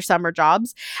 Riverdale to their summer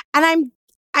jobs? And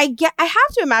I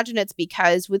have to imagine it's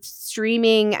because with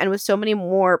streaming and with so many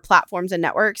more platforms and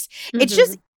networks, it's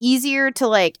just easier to,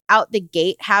 like, out the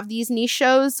gate have these niche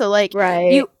shows. So, like,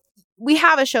 we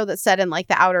have a show that's set in, like,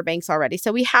 the Outer Banks already.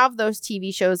 So we have those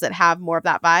TV shows that have more of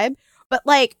that vibe. But,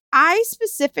 like, I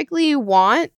specifically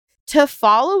want to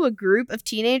follow a group of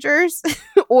teenagers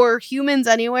or humans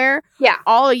anywhere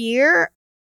all year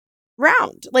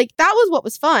round. Like, that was what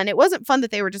was fun. It wasn't fun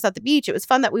that they were just at the beach. It was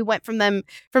fun that we went from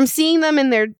seeing them in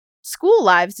their school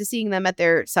lives to seeing them at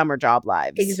their summer job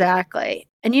lives. Exactly.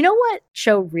 And you know what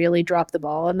show really dropped the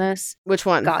ball on this? Which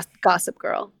one? Gossip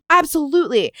Girl.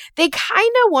 Absolutely. They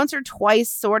kind of once or twice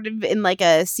sort of in like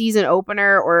a season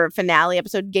opener or finale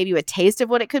episode gave you a taste of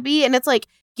what it could be. And it's like,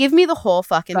 give me the whole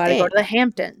fucking Gotta thing. go to the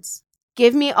Hamptons.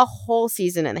 Give me a whole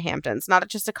season in the Hamptons, not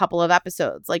just a couple of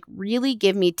episodes. Like, really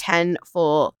give me 10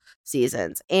 full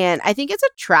seasons. And I think it's a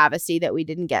travesty that we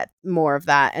didn't get more of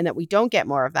that and that we don't get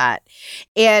more of that.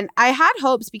 And I had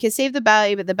hopes because Save the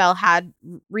Bell had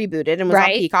rebooted and was on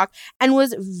Peacock and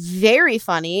was very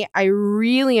funny. I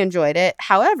really enjoyed it.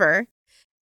 However,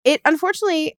 it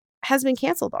unfortunately has been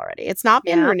canceled already. It's not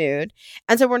been renewed.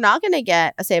 And so we're not going to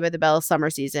get a Saved by the Bell summer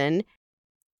season.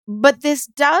 But this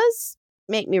does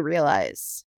make me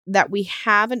realize that we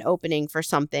have an opening for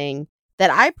something that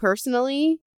I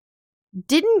personally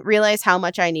didn't realize how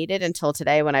much I needed until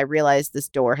today when I realized this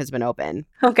door has been open.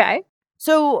 Okay.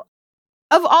 So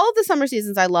of all of the summer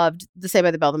seasons, I loved the Saved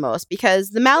by the Bell the most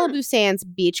because the Malibu Sands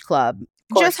Beach Club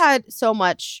just had so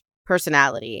much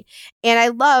personality. And I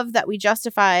love that we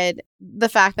justified the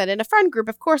fact that in a friend group,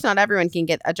 of course, not everyone can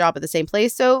get a job at the same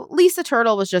place. So Lisa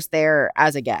Turtle was just there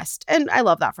as a guest. And I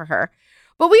love that for her.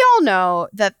 But we all know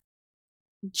that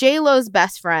J-Lo's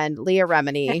best friend, Leah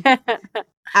Remini,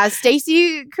 as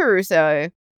Stacey Caruso,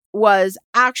 was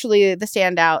actually the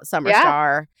standout summer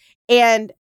star.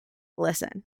 And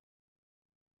listen,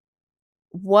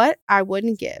 what I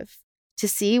wouldn't give to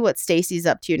see what Stacey's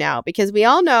up to now, because we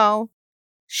all know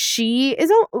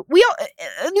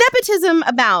nepotism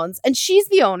abounds and she's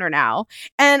the owner now.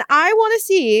 And I want to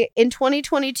see in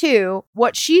 2022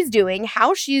 what she's doing,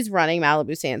 how she's running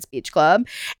Malibu Sands Beach Club.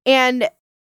 And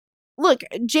look,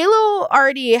 J-Lo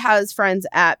already has friends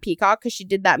at Peacock because she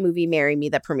did that movie Marry Me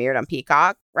that premiered on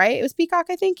Peacock, right? It was Peacock,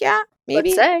 I think. Yeah,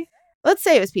 maybe. Let's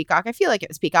say it was Peacock. I feel like it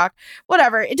was Peacock.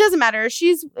 Whatever. It doesn't matter.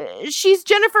 She's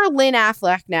Jennifer Lynn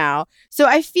Affleck now. So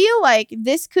I feel like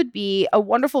this could be a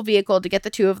wonderful vehicle to get the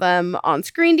two of them on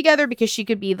screen together because she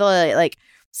could be the like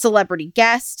celebrity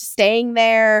guest staying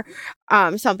there.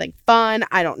 Something fun.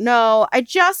 I don't know. I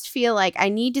just feel like I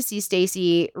need to see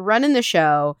Stacey running the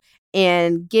show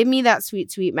and give me that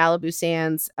sweet, sweet Malibu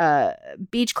Sands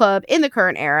Beach Club in the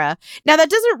current era. Now,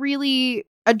 that doesn't really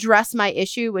address my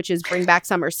issue, which is bring back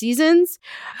summer seasons,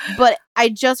 but I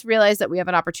just realized that we have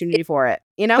an opportunity for it,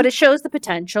 you know? But it shows the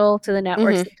potential to the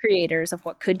networks, the creators of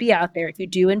what could be out there if you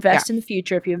do invest in the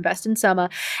future, if you invest in summer.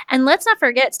 And let's not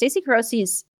forget, Stacey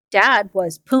Caruso's dad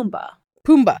was Pumbaa.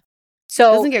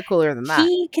 So doesn't get cooler than that.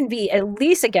 He can be at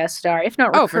least a guest star, if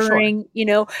not recurring. You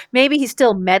know, maybe he's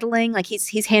still meddling, like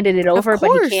he's handed it over,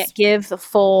 but he can't give the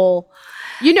full.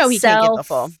 You know, he can't give the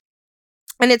full.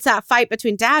 And it's that fight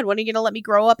between, Dad, when are you going to let me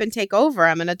grow up and take over?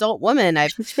 I'm an adult woman.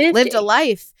 I've lived a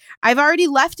life. I've already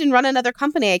left and run another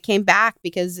company. I came back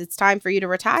because it's time for you to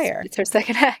retire. It's her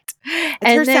second act.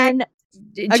 And then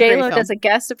J-Lo does a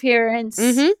guest appearance.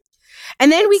 And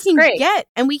then we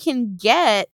can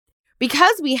get,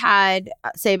 because we had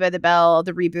Saved by the Bell,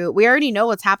 the reboot, we already know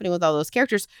what's happening with all those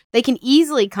characters. They can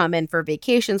easily come in for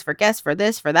vacations, for guests, for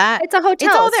this, for that. It's a hotel.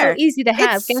 It's all there. So easy to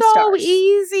have guest stars. So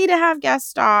easy to have guest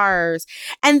stars.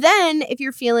 And then if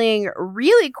you're feeling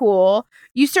really cool,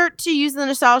 you start to use the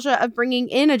nostalgia of bringing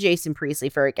in a Jason Priestley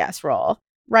for a guest role,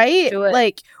 right?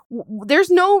 Like, there's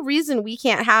no reason we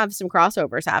can't have some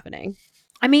crossovers happening.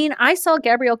 I mean, I saw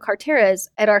Gabrielle Carteres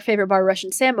at our favorite bar,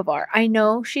 Russian Samovar. I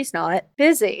know she's not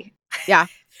busy. Yeah,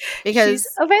 because she's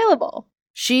available.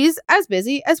 She's as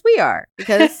busy as we are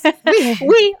because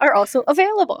we are also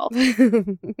available.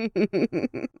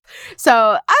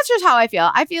 So that's just how I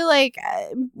feel. I feel like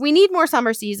we need more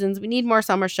summer seasons. We need more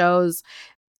summer shows.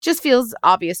 Just feels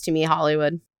obvious to me,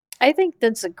 Hollywood. I think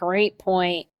that's a great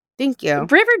point. Thank you.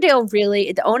 Riverdale,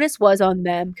 really, the onus was on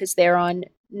them because they're on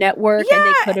network and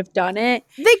they could have done it.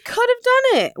 They could have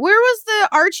done it. Where was the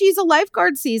Archie's a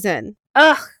Lifeguard season?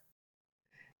 Ugh.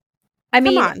 I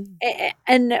mean, come on.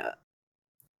 And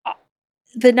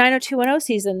the 90210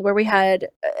 season where we had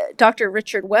Dr.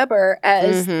 Richard Weber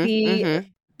as the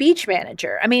beach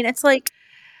manager. I mean, it's like,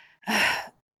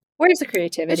 where's the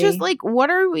creativity? It's just like, what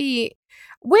are we,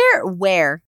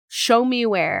 where? Show me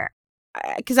where.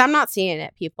 Because I'm not seeing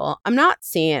it, people. I'm not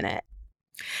seeing it.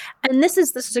 And this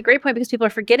is a great point because people are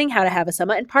forgetting how to have a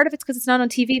summer. And part of it's because it's not on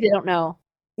TV. They don't know.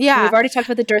 Yeah. And we've already talked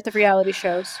about the dearth of reality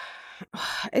shows.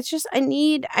 It's just I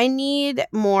need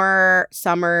more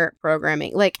summer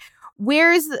programming. Like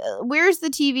where's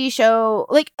the TV show?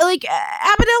 Like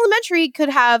Abbott Elementary could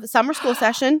have summer school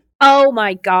session. Oh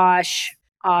my gosh.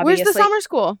 Obviously. Where's the summer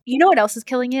school? You know what else is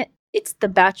killing it? It's the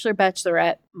Bachelor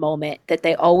Bachelorette moment that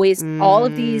they always all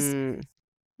of these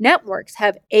networks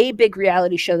have a big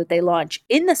reality show that they launch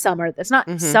in the summer that's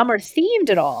not summer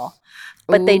themed at all.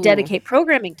 But they dedicate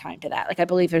programming time to that. Like, I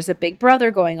believe there's a Big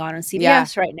Brother going on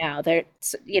CBS right now. They're,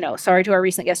 sorry to our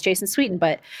recent guest, Jason Sweeten,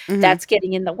 but that's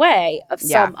getting in the way of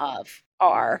some of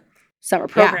our summer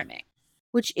programming.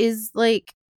 Which is,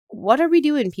 like, what are we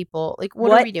doing, people? Like,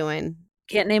 what are we doing?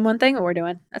 Can't name one thing that we're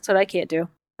doing. That's what I can't do.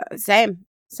 Same.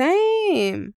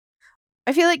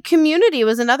 I feel like Community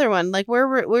was another one. Like, where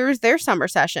was their summer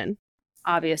session?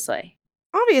 Obviously.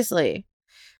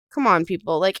 Come on,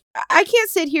 people. Like, I can't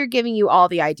sit here giving you all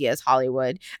the ideas,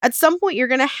 Hollywood. At some point, you're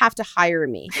going to have to hire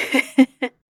me.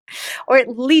 Or at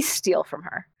least steal from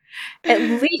her.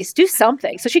 At least do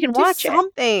something so she can watch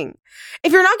something.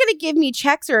 If you're not going to give me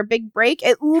checks or a big break,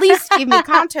 at least give me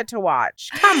content to watch.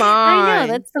 Come on. I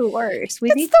know, that's the worst.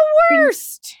 It's the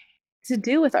worst to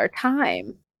do with our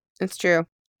time. It's true.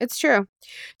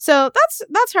 So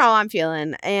that's how I'm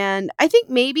feeling. And I think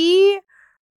maybe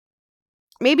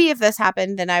if this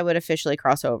happened, then I would officially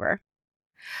cross over.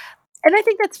 And I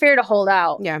think that's fair to hold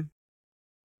out. Yeah.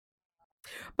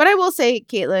 But I will say,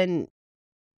 Caitlin,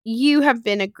 you have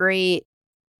been a great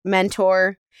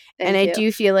mentor. Thank I you.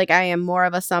 do feel like I am more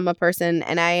of a summer person,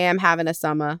 and I am having a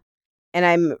summer, and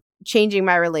I'm changing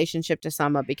my relationship to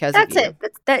summer because that's of you.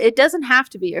 That it doesn't have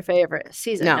to be your favorite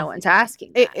season. No one's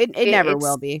asking that. It never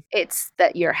will be. It's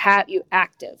that you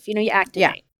active. You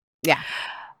activate. Yeah.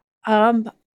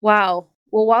 Wow. Well,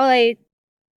 while I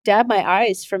dab my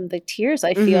eyes from the tears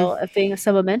I feel of being a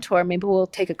summer mentor, maybe we'll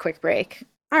take a quick break.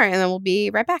 All right, and then we'll be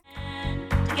right back.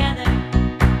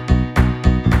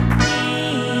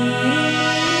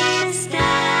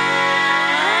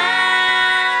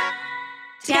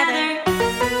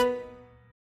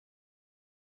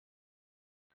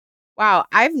 Wow,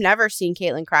 I've never seen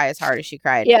Caitlin cry as hard as she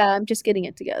cried. Yeah, I'm just getting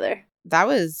it together. I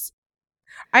was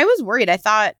worried. I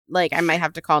thought like I might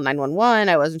have to call 911.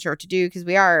 I wasn't sure what to do because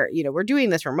we are, we're doing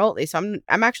this remotely. So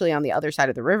I'm actually on the other side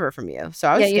of the river from you. So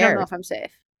I was scared. You don't know if I'm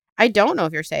safe. I don't know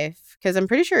if you're safe because I'm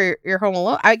pretty sure you're home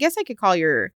alone. I guess I could call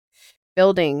your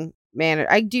building manager.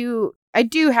 I do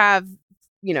have,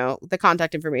 the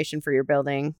contact information for your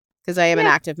building because I am an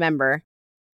active member.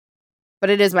 But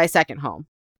it is my second home.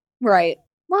 Right.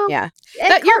 Well, yeah.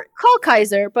 Call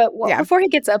Kaiser, but before he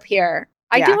gets up here,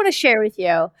 I do want to share with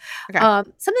you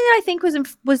something that I think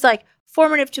was like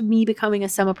formative to me becoming a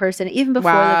summer person, even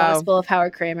before The Gospel of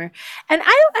Howard Kramer. And I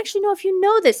don't actually know if you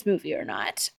know this movie or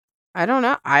not. I don't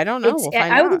know. We'll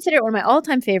find I would consider it one of my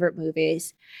all-time favorite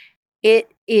movies.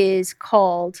 It is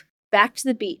called Back to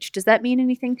the Beach. Does that mean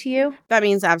anything to you? That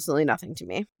means absolutely nothing to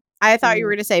me. I thought you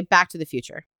were going to say Back to the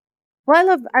Future.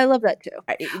 Well, I love that too.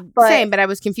 Same, but I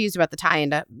was confused about the tie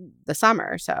into the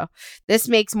summer. So this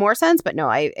makes more sense, but no,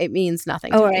 it means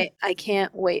nothing to me. I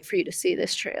can't wait for you to see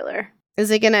this trailer.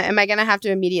 Am I gonna have to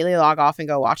immediately log off and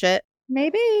go watch it?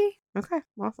 Maybe. Okay,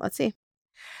 well, let's see.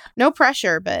 No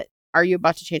pressure, but are you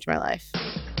about to change my life?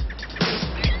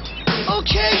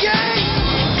 Okay, gang!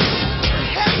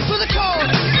 Head for the call!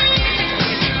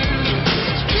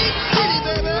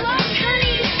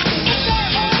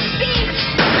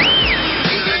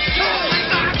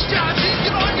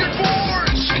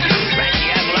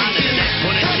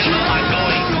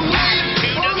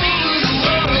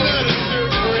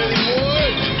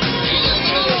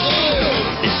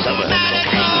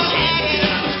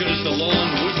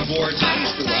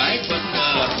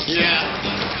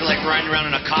 Riding around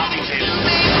in a coffee table.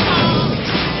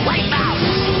 Wipe out!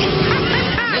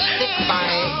 Mystic by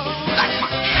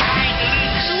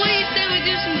So what do you say we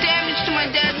do some damage to my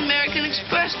dad's American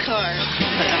Express card?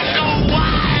 Go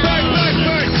wild!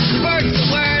 Bird! The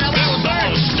word of the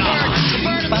bird! The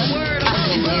bird of the word of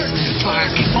the bird! This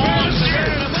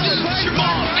is your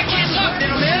mom! I can't talk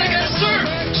now, man! I gotta surf!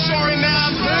 Sorry, man,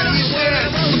 I'm glad you said it!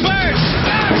 Bird!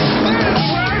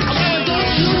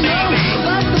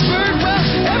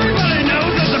 Everybody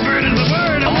knows that the bird is the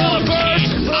bird. All the birds.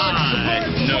 I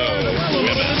know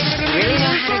women. Really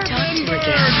know how to talk to a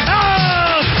girl.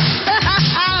 Oh!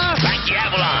 Like the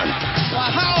Avalon. Well,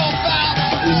 how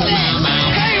about...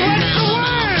 Hey, what's the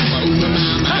word?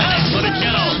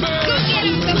 Monticello. Go get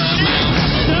him,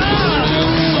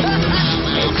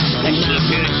 Next to the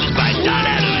appearance by Don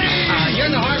Adams. You're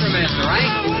the harbor master, right?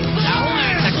 Now,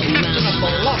 the captain of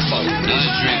the love boat.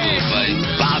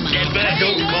 Bob Denver.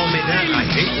 Don't call me that. I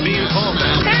hate being called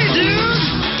that. Hey, dude!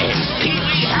 And Pee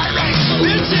Wee Herman.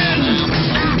 Listen!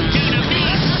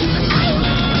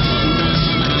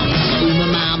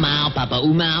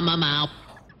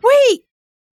 Wait.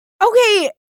 Okay,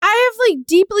 I have like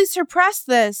deeply suppressed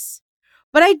this,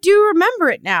 but I do remember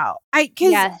it now.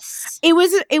 Yes. It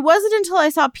wasn't until I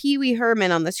saw Pee Wee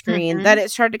Herman on the screen that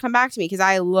it started to come back to me because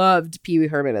I loved Pee Wee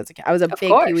Herman as a kid. I was a big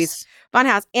Pee Wee's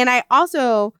Funhouse, and I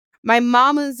also. My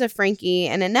mom was a Frankie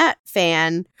and Annette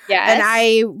fan. Yes. And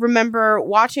I remember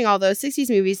watching all those 60s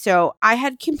movies. So I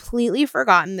had completely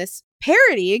forgotten this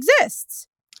parody exists.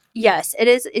 Yes, it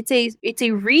is. It's a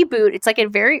reboot. It's like a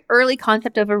very early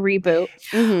concept of a reboot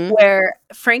where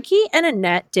Frankie and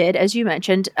Annette did, as you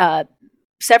mentioned,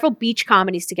 several beach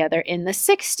comedies together in the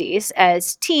 60s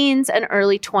as teens and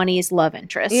early 20s love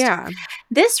interest. Yeah.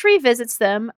 This revisits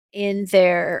them in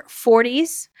their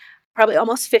 40s, probably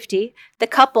almost 50. The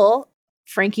couple,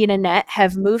 Frankie and Annette,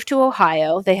 have moved to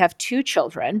Ohio. They have 2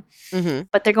 children,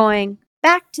 but they're going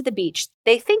back to the beach.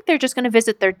 They think they're just going to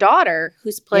visit their daughter,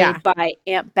 who's played by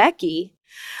Aunt Becky,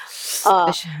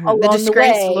 the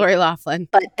disgraced Lori Loughlin.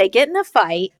 But they get in a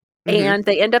fight, and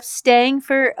they end up staying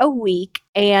for a week.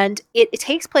 And it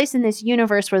takes place in this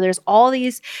universe where there's all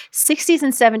these 60s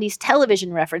and 70s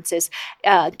television references.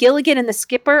 Gilligan and the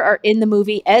Skipper are in the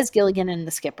movie as Gilligan and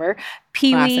the Skipper.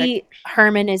 Pee Wee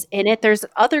Herman is in it. There's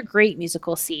other great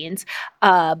musical scenes.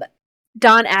 Don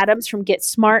Adams from Get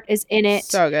Smart is in it.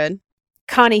 So good.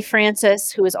 Connie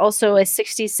Francis, who is also a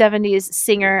 60s, 70s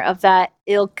singer of that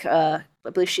ilk, I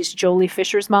believe she's Jolie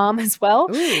Fisher's mom as well,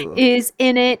 is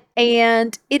in it.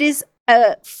 And it is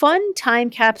a fun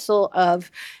time capsule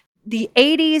of the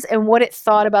 80s and what it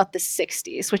thought about the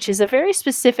 60s, which is a very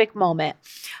specific moment.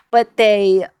 But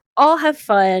they all have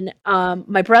fun.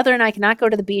 My brother and I cannot go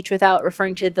to the beach without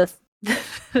referring to the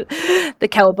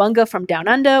cowabunga from Down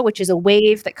Under, which is a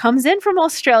wave that comes in from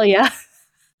Australia.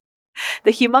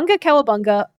 The humunga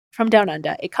cowabunga from Down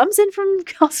Under. It comes in from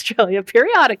Australia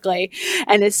periodically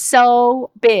and is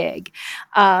so big.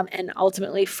 And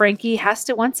ultimately, Frankie has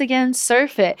to once again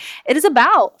surf it. It is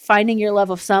about finding your love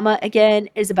of summer again.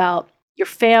 It is about your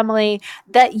family.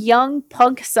 That young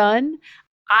punk son,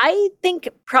 I think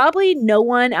probably no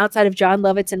one outside of John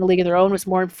Lovitz and A League of Their Own was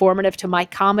more informative to my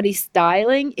comedy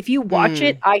styling. If you watch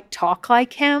it, I talk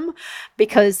like him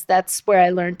because that's where I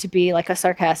learned to be like a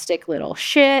sarcastic little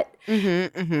shit.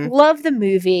 Love the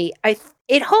movie.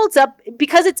 It holds up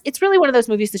because it's really one of those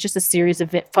movies that's just a series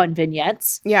of fun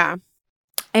vignettes. Yeah.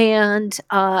 And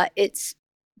it's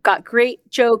got great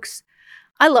jokes.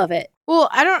 I love it. Well,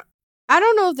 I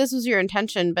don't know if this was your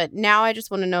intention, but now I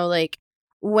just want to know, like,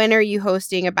 when are you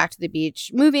hosting a Back to the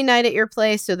Beach movie night at your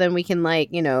place so then we can, like,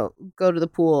 you know, go to the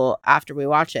pool after we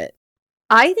watch it?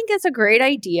 I think it's a great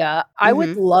idea. I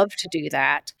would love to do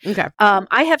that. Okay.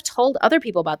 I have told other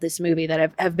people about this movie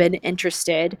that have been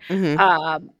interested.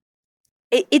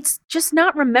 It's just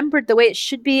not remembered the way it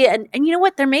should be. And you know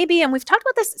what? There may be, and we've talked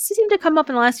about this, it seemed to come up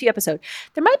in the last few episodes.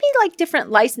 There might be like different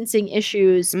licensing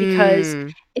issues because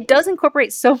it does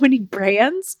incorporate so many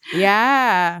brands.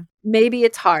 Yeah. Maybe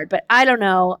it's hard, but I don't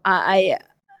know. I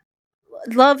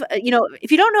love,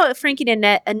 if you don't know Frankie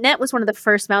and Annette was one of the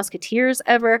first Mouseketeers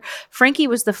ever. Frankie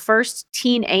was the first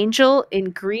teen angel in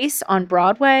Grease on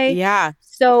Broadway. Yeah.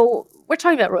 So we're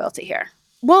talking about royalty here.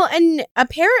 Well, and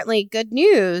apparently, good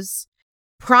news,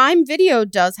 Prime Video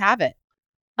does have it.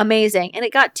 Amazing. And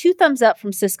it got 2 thumbs up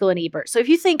from Siskel and Ebert. So if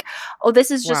you think, oh,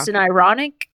 this is just an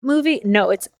ironic movie,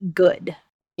 no, it's good.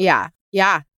 Yeah.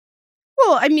 Yeah.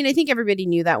 Well, I mean, I think everybody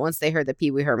knew that once they heard that Pee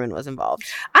Wee Herman was involved.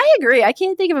 I agree. I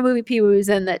can't think of a movie Pee Wee was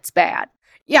in that's bad.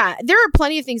 Yeah, there are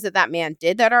plenty of things that man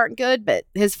did that aren't good, but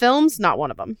his films, not one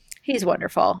of them. He's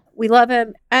wonderful. We love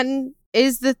him. And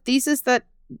is the thesis that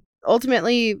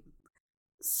ultimately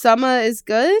Summer is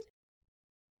good?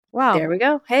 Wow. There we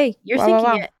go. Hey, you're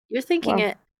thinking it. You're thinking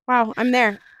it. Wow, I'm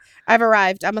there. I've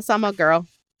arrived. I'm a Summer girl.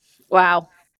 Wow.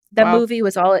 The movie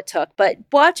was all it took. But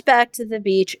watch Back to the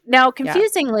Beach. Now,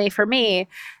 confusingly for me,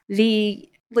 the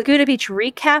Laguna Beach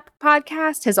Recap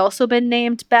podcast has also been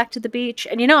named Back to the Beach.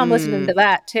 And I'm listening to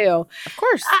that too. Of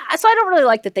course. So I don't really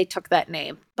like that they took that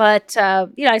name. But,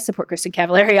 I support Kristen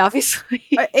Cavallari, obviously.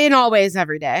 In all ways,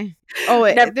 every day. Oh,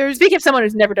 speaking of someone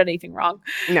who's never done anything wrong.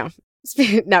 No.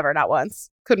 Never, not once.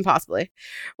 Couldn't possibly.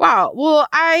 Wow. Well,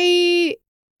 I'm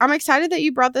excited that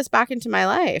you brought this back into my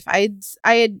life. I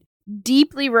had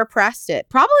deeply repressed it,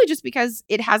 probably just because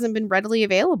it hasn't been readily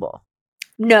available.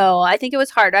 No, I think it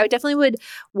was hard. I definitely would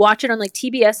watch it on like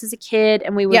TBS as a kid,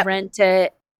 and we would rent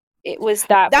it. It was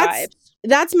vibe.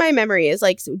 That's my memory, is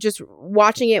like just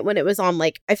watching it when it was on,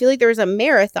 like, I feel like there was a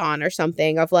marathon or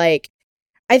something of like,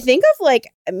 I think of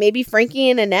like maybe Frankie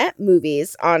and Annette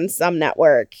movies on some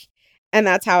network. And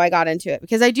that's how I got into it,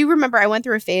 because I do remember I went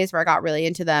through a phase where I got really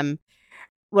into them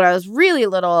when I was really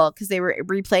little, because they were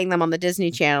replaying them on the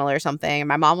Disney Channel or something. And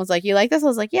my mom was like, "You like this?" I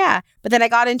was like, "Yeah." But then I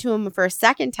got into them for a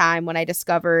second time when I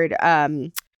discovered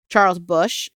Charles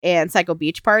Busch and Psycho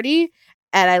Beach Party.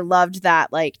 And I loved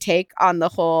that like take on the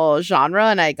whole genre,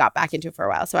 and I got back into it for a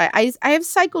while. So I have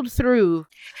cycled through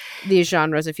these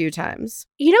genres a few times.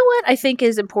 You know what I think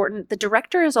is important? The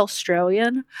director is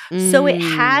Australian, so it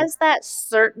has that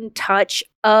certain touch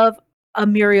of A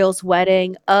Muriel's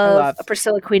Wedding, of A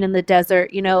Priscilla Queen in the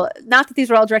Desert. You know, not that these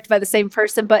were all directed by the same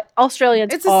person, but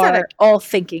Australians are all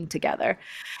thinking together.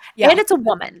 Yeah. And it's a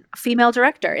woman, a female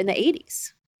director in the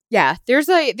 80s. Yeah, there's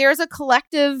a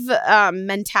collective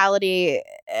mentality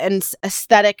and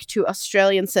aesthetic to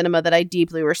Australian cinema that I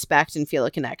deeply respect and feel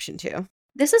a connection to.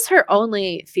 This is her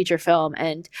only feature film,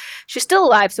 and she's still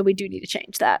alive, so we do need to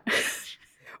change that.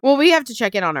 Well, we have to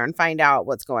check in on her and find out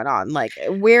what's going on. Like,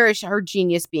 where is her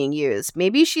genius being used?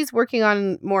 Maybe she's working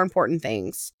on more important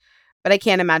things, but I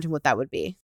can't imagine what that would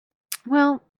be.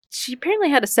 Well, she apparently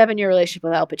had a 7-year relationship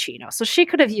with Al Pacino, so she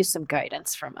could have used some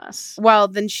guidance from us. Well,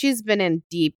 then she's been in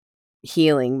deep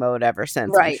healing mode ever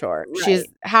since, I'm sure.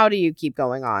 How do you keep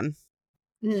going on?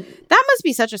 That must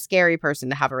be such a scary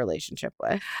person to have a relationship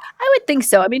with. I would think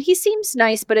so. I mean, he seems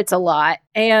nice, but it's a lot.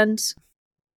 And,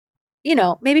 you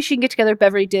know, maybe she can get together with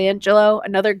Beverly D'Angelo,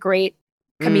 another great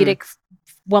comedic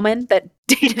woman that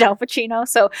dated Al Pacino.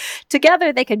 So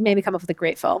together they could maybe come up with a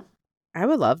great film. I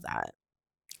would love that.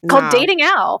 Called Dating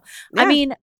Al. Yeah. I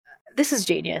mean, this is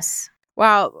genius.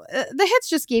 Wow. The hits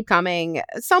just keep coming.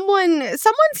 Someone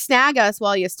snag us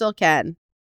while you still can.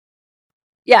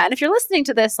 Yeah, and if you're listening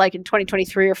to this like in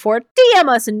 2023 or 4, DM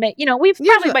us and we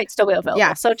probably might still be available.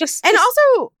 Yeah. So just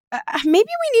also maybe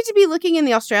we need to be looking in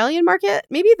the Australian market.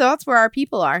 Maybe that's where our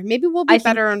people are. Maybe we'll be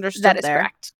better understood there. That is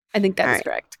correct. I think that is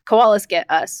correct. Koalas get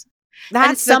us.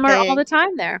 That's summer all the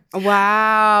time there.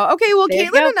 Wow. Okay, well,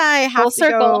 Caitlin and I have to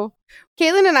go.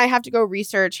 Caitlin and I have to go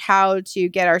research how to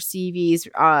get our CVs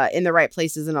in the right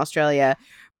places in Australia.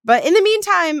 But in the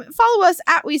meantime, follow us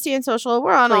at We Stand Social.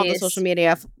 We're on all the social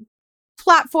media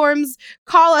platforms.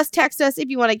 Call us, text us if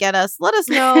you want to get us. Let us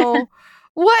know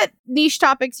what niche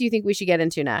topics you think we should get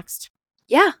into next.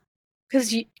 Yeah,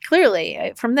 because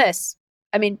clearly from this,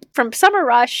 I mean, from Summer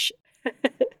Rush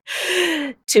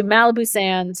to Malibu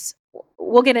Sands,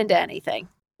 we'll get into anything.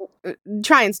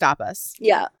 Try and stop us.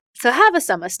 Yeah. So have a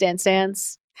summer,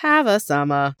 Stands. Have a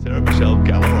summer. Sarah Michelle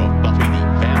Gellar, Buffy the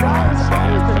Vampire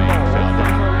Slayer fan.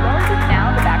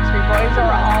 Now the Backstreet Boys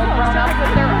are all grown up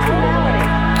with their personality.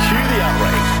 Cue the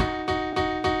outrage.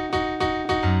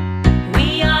 We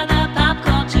are the pop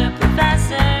culture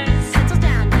professors. Settle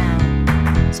down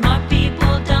now. Smart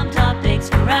people, dumb topics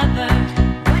forever.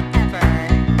 Whatever.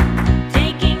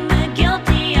 Taking the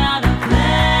guilty out of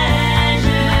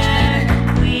pleasure.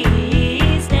 We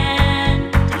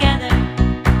stand together.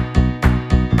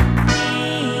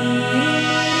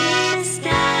 We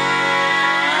stand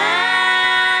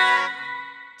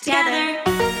together.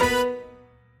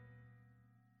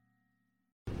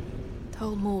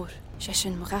 Talmor,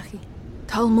 Sheshin Murachi.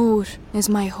 Talmor is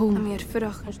my home.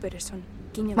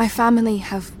 My family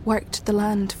have worked the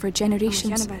land for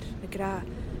generations.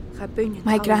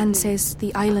 My gran says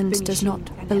the island does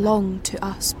not belong to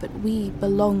us, but we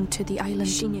belong to the island.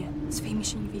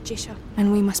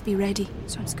 And we must be ready,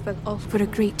 for a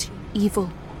great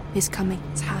evil is coming,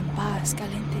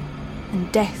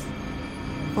 and death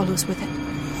follows with it.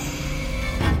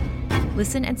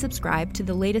 Listen and subscribe to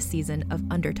the latest season of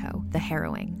Undertow, The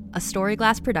Harrowing, a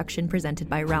Storyglass production presented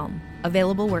by Realm,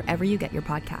 available wherever you get your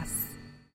podcasts.